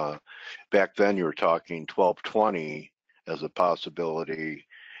 Back then you were talking 1220 as a possibility,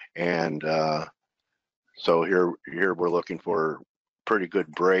 and so here we're looking for a pretty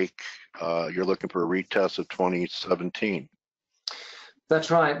good break. You're looking for a retest of 2017. That's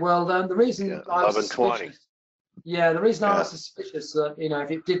right. Well, the reason I was suspicious, the reason I was suspicious that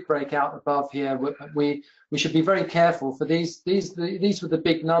if it did break out above here, we should be very careful for these were the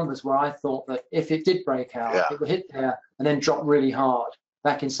big numbers where I thought that if it did break out, it would hit there and then drop really hard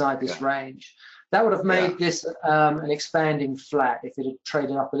back inside this range. That would have made this an expanding flat if it had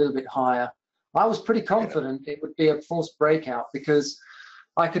traded up a little bit higher. I was pretty confident it would be a false breakout because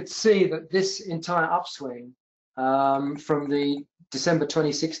I could see that this entire upswing from the December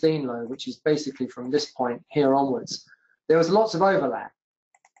 2016 low, which is basically from this point here onwards, there was lots of overlap.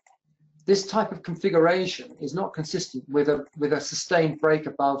 This type of configuration is not consistent with a sustained break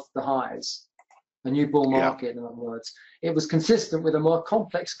above the highs, a new bull market, in other words. It was consistent with a more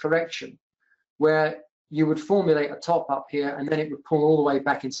complex correction where you would formulate a top up here and then it would pull all the way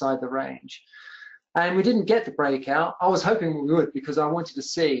back inside the range. And we didn't get the breakout. I was hoping we would because I wanted to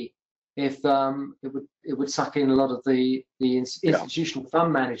see if it would suck in a lot of the institutional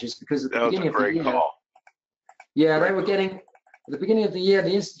fund managers, because at the beginning of the year, they were getting, at the beginning of the year,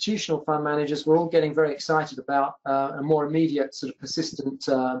 the institutional fund managers were all getting very excited about a more immediate sort of persistent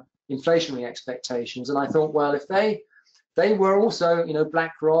inflationary expectations. And I thought, well, if they were also,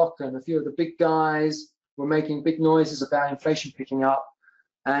 BlackRock and a few of the big guys were making big noises about inflation picking up,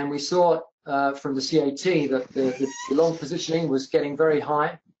 and we saw from the CAT that the long positioning was getting very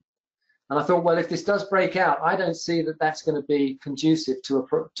high. And I thought, well, if this does break out, I don't see that that's going to be conducive to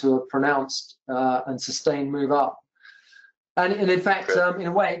a pronounced and sustained move up. And in fact, in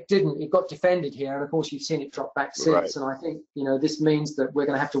a way, it didn't. It got defended here, and of course, you've seen it drop back since. And I think this means that we're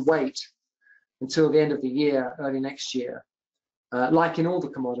going to have to wait until the end of the year, early next year, like in all the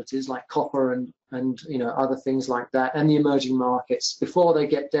commodities, like copper and other things like that, and the emerging markets, before they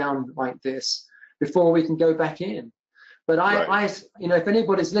get down like this, before we can go back in. But if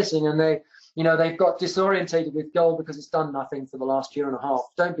anybody's listening and they've got disorientated with gold because it's done nothing for the last year and a half,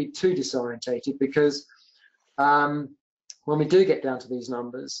 don't be too disorientated, because when we do get down to these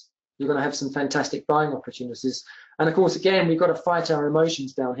numbers, you're going to have some fantastic buying opportunities. And of course, again, we've got to fight our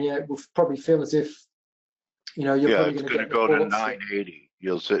emotions down here. We'll probably feel as if you're probably going to go to 980.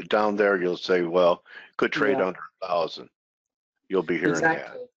 You'll sit down there. You'll say, well, could trade Yeah. under 1,000. You'll be hearing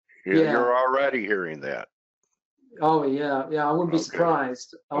Exactly. that. Yeah. You're already hearing that. Oh yeah, yeah. I wouldn't be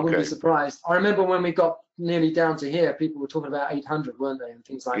surprised. I wouldn't be Okay. surprised. I remember when we got nearly down to here, people were talking about 800, weren't they, and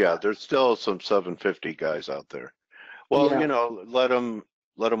things like Yeah, that. there's still some 750 guys out there. Well, Yeah. you know, let them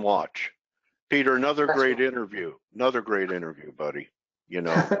watch. Peter, another That's great right. interview. Another great interview, buddy. You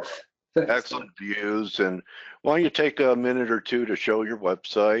know, Thanks, excellent views. And why don't you take a minute or two to show your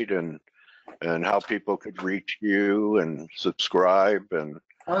website and how people could reach you and subscribe and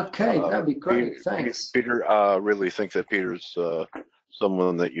okay, that'd be great. Thanks. Peter, really think that Peter's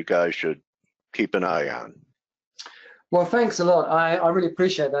someone that you guys should keep an eye on. Well, thanks a lot. I really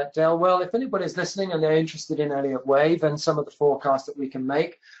appreciate that, Dale. Well, if anybody's listening and they're interested in Elliott Wave and some of the forecasts that we can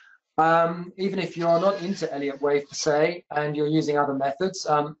make, even if you're not into Elliott Wave per se and you're using other methods,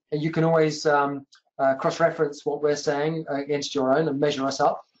 you can always cross-reference what we're saying against your own and measure us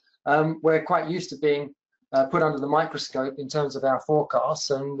up. We're quite used to being put under the microscope in terms of our forecasts,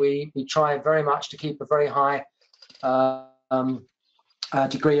 and we try very much to keep a very high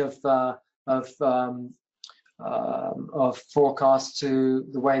degree of forecast to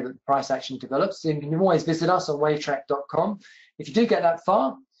the way that the price action develops. And you can always visit us on wavetrack.com. If you do get that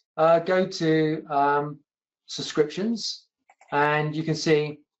far, go to subscriptions, and you can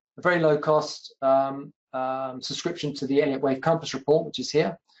see a very low cost subscription to the Elliott Wave Compass report, which is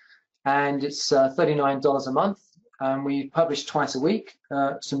here, and it's $39 a month. And we publish twice a week,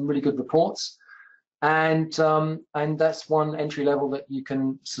 some really good reports, and that's one entry level that you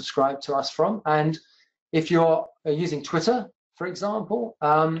can subscribe to us from. And if you're using Twitter, for example,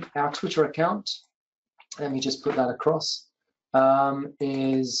 our Twitter account, let me just put that across,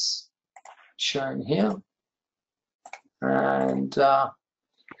 is shown here. And our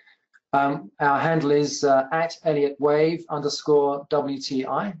handle is at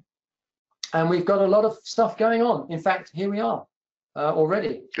 @ElliottWave_WTI. And we've got a lot of stuff going on. In fact, here we are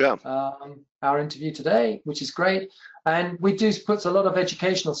already. Yeah. Our interview today, which is great. And we do put a lot of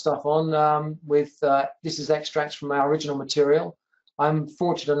educational stuff on with, this is extracts from our original material. I'm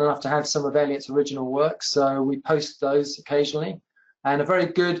fortunate enough to have some of Elliott's original works, so we post those occasionally. And a very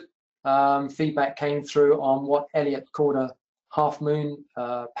good feedback came through on what Elliott called a half moon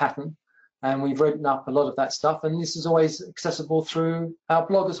pattern. And we've written up a lot of that stuff. And this is always accessible through our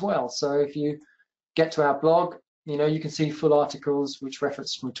blog as well. So if you get to our blog, you know, you can see full articles which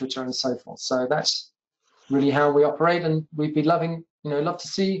reference from Twitter and so forth. So that's really how we operate, and we'd be love to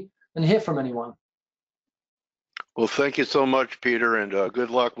see and hear from anyone. Well, thank you so much, Peter, and good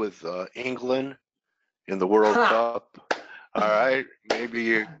luck with England in the World Cup. All right,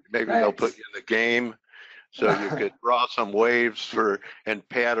 maybe they'll put you in the game so you could draw some waves and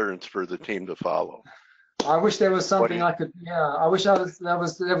patterns for the team to follow. I wish there was something I could. Yeah, I wish there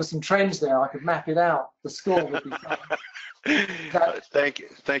was some trends there. I could map it out. The score would be fun. Thank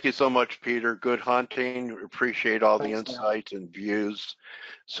you so much, Peter. Good hunting. Appreciate all the insights and views.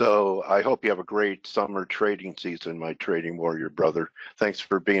 So I hope you have a great summer trading season, my trading warrior brother. Thanks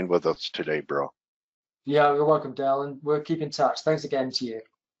for being with us today, bro. Yeah, you're welcome, Dale, and we'll keep in touch. Thanks again to you.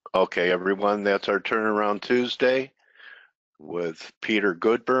 Okay, everyone, that's our Turnaround Tuesday with Peter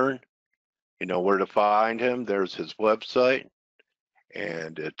Goodburn. You know where to find him. There's his website,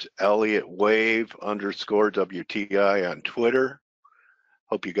 and it's ElliottWave_WTI on Twitter.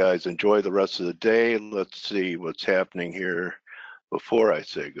 Hope you guys enjoy the rest of the day. Let's see what's happening here before I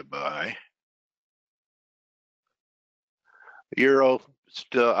say goodbye. Euro,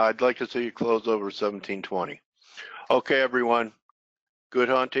 still, I'd like to see you close over 1720. Okay, everyone, good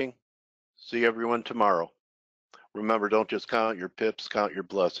hunting. See everyone tomorrow. Remember, don't just count your pips, count your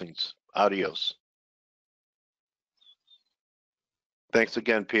blessings. Adios. Thanks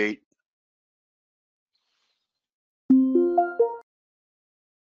again, Pete.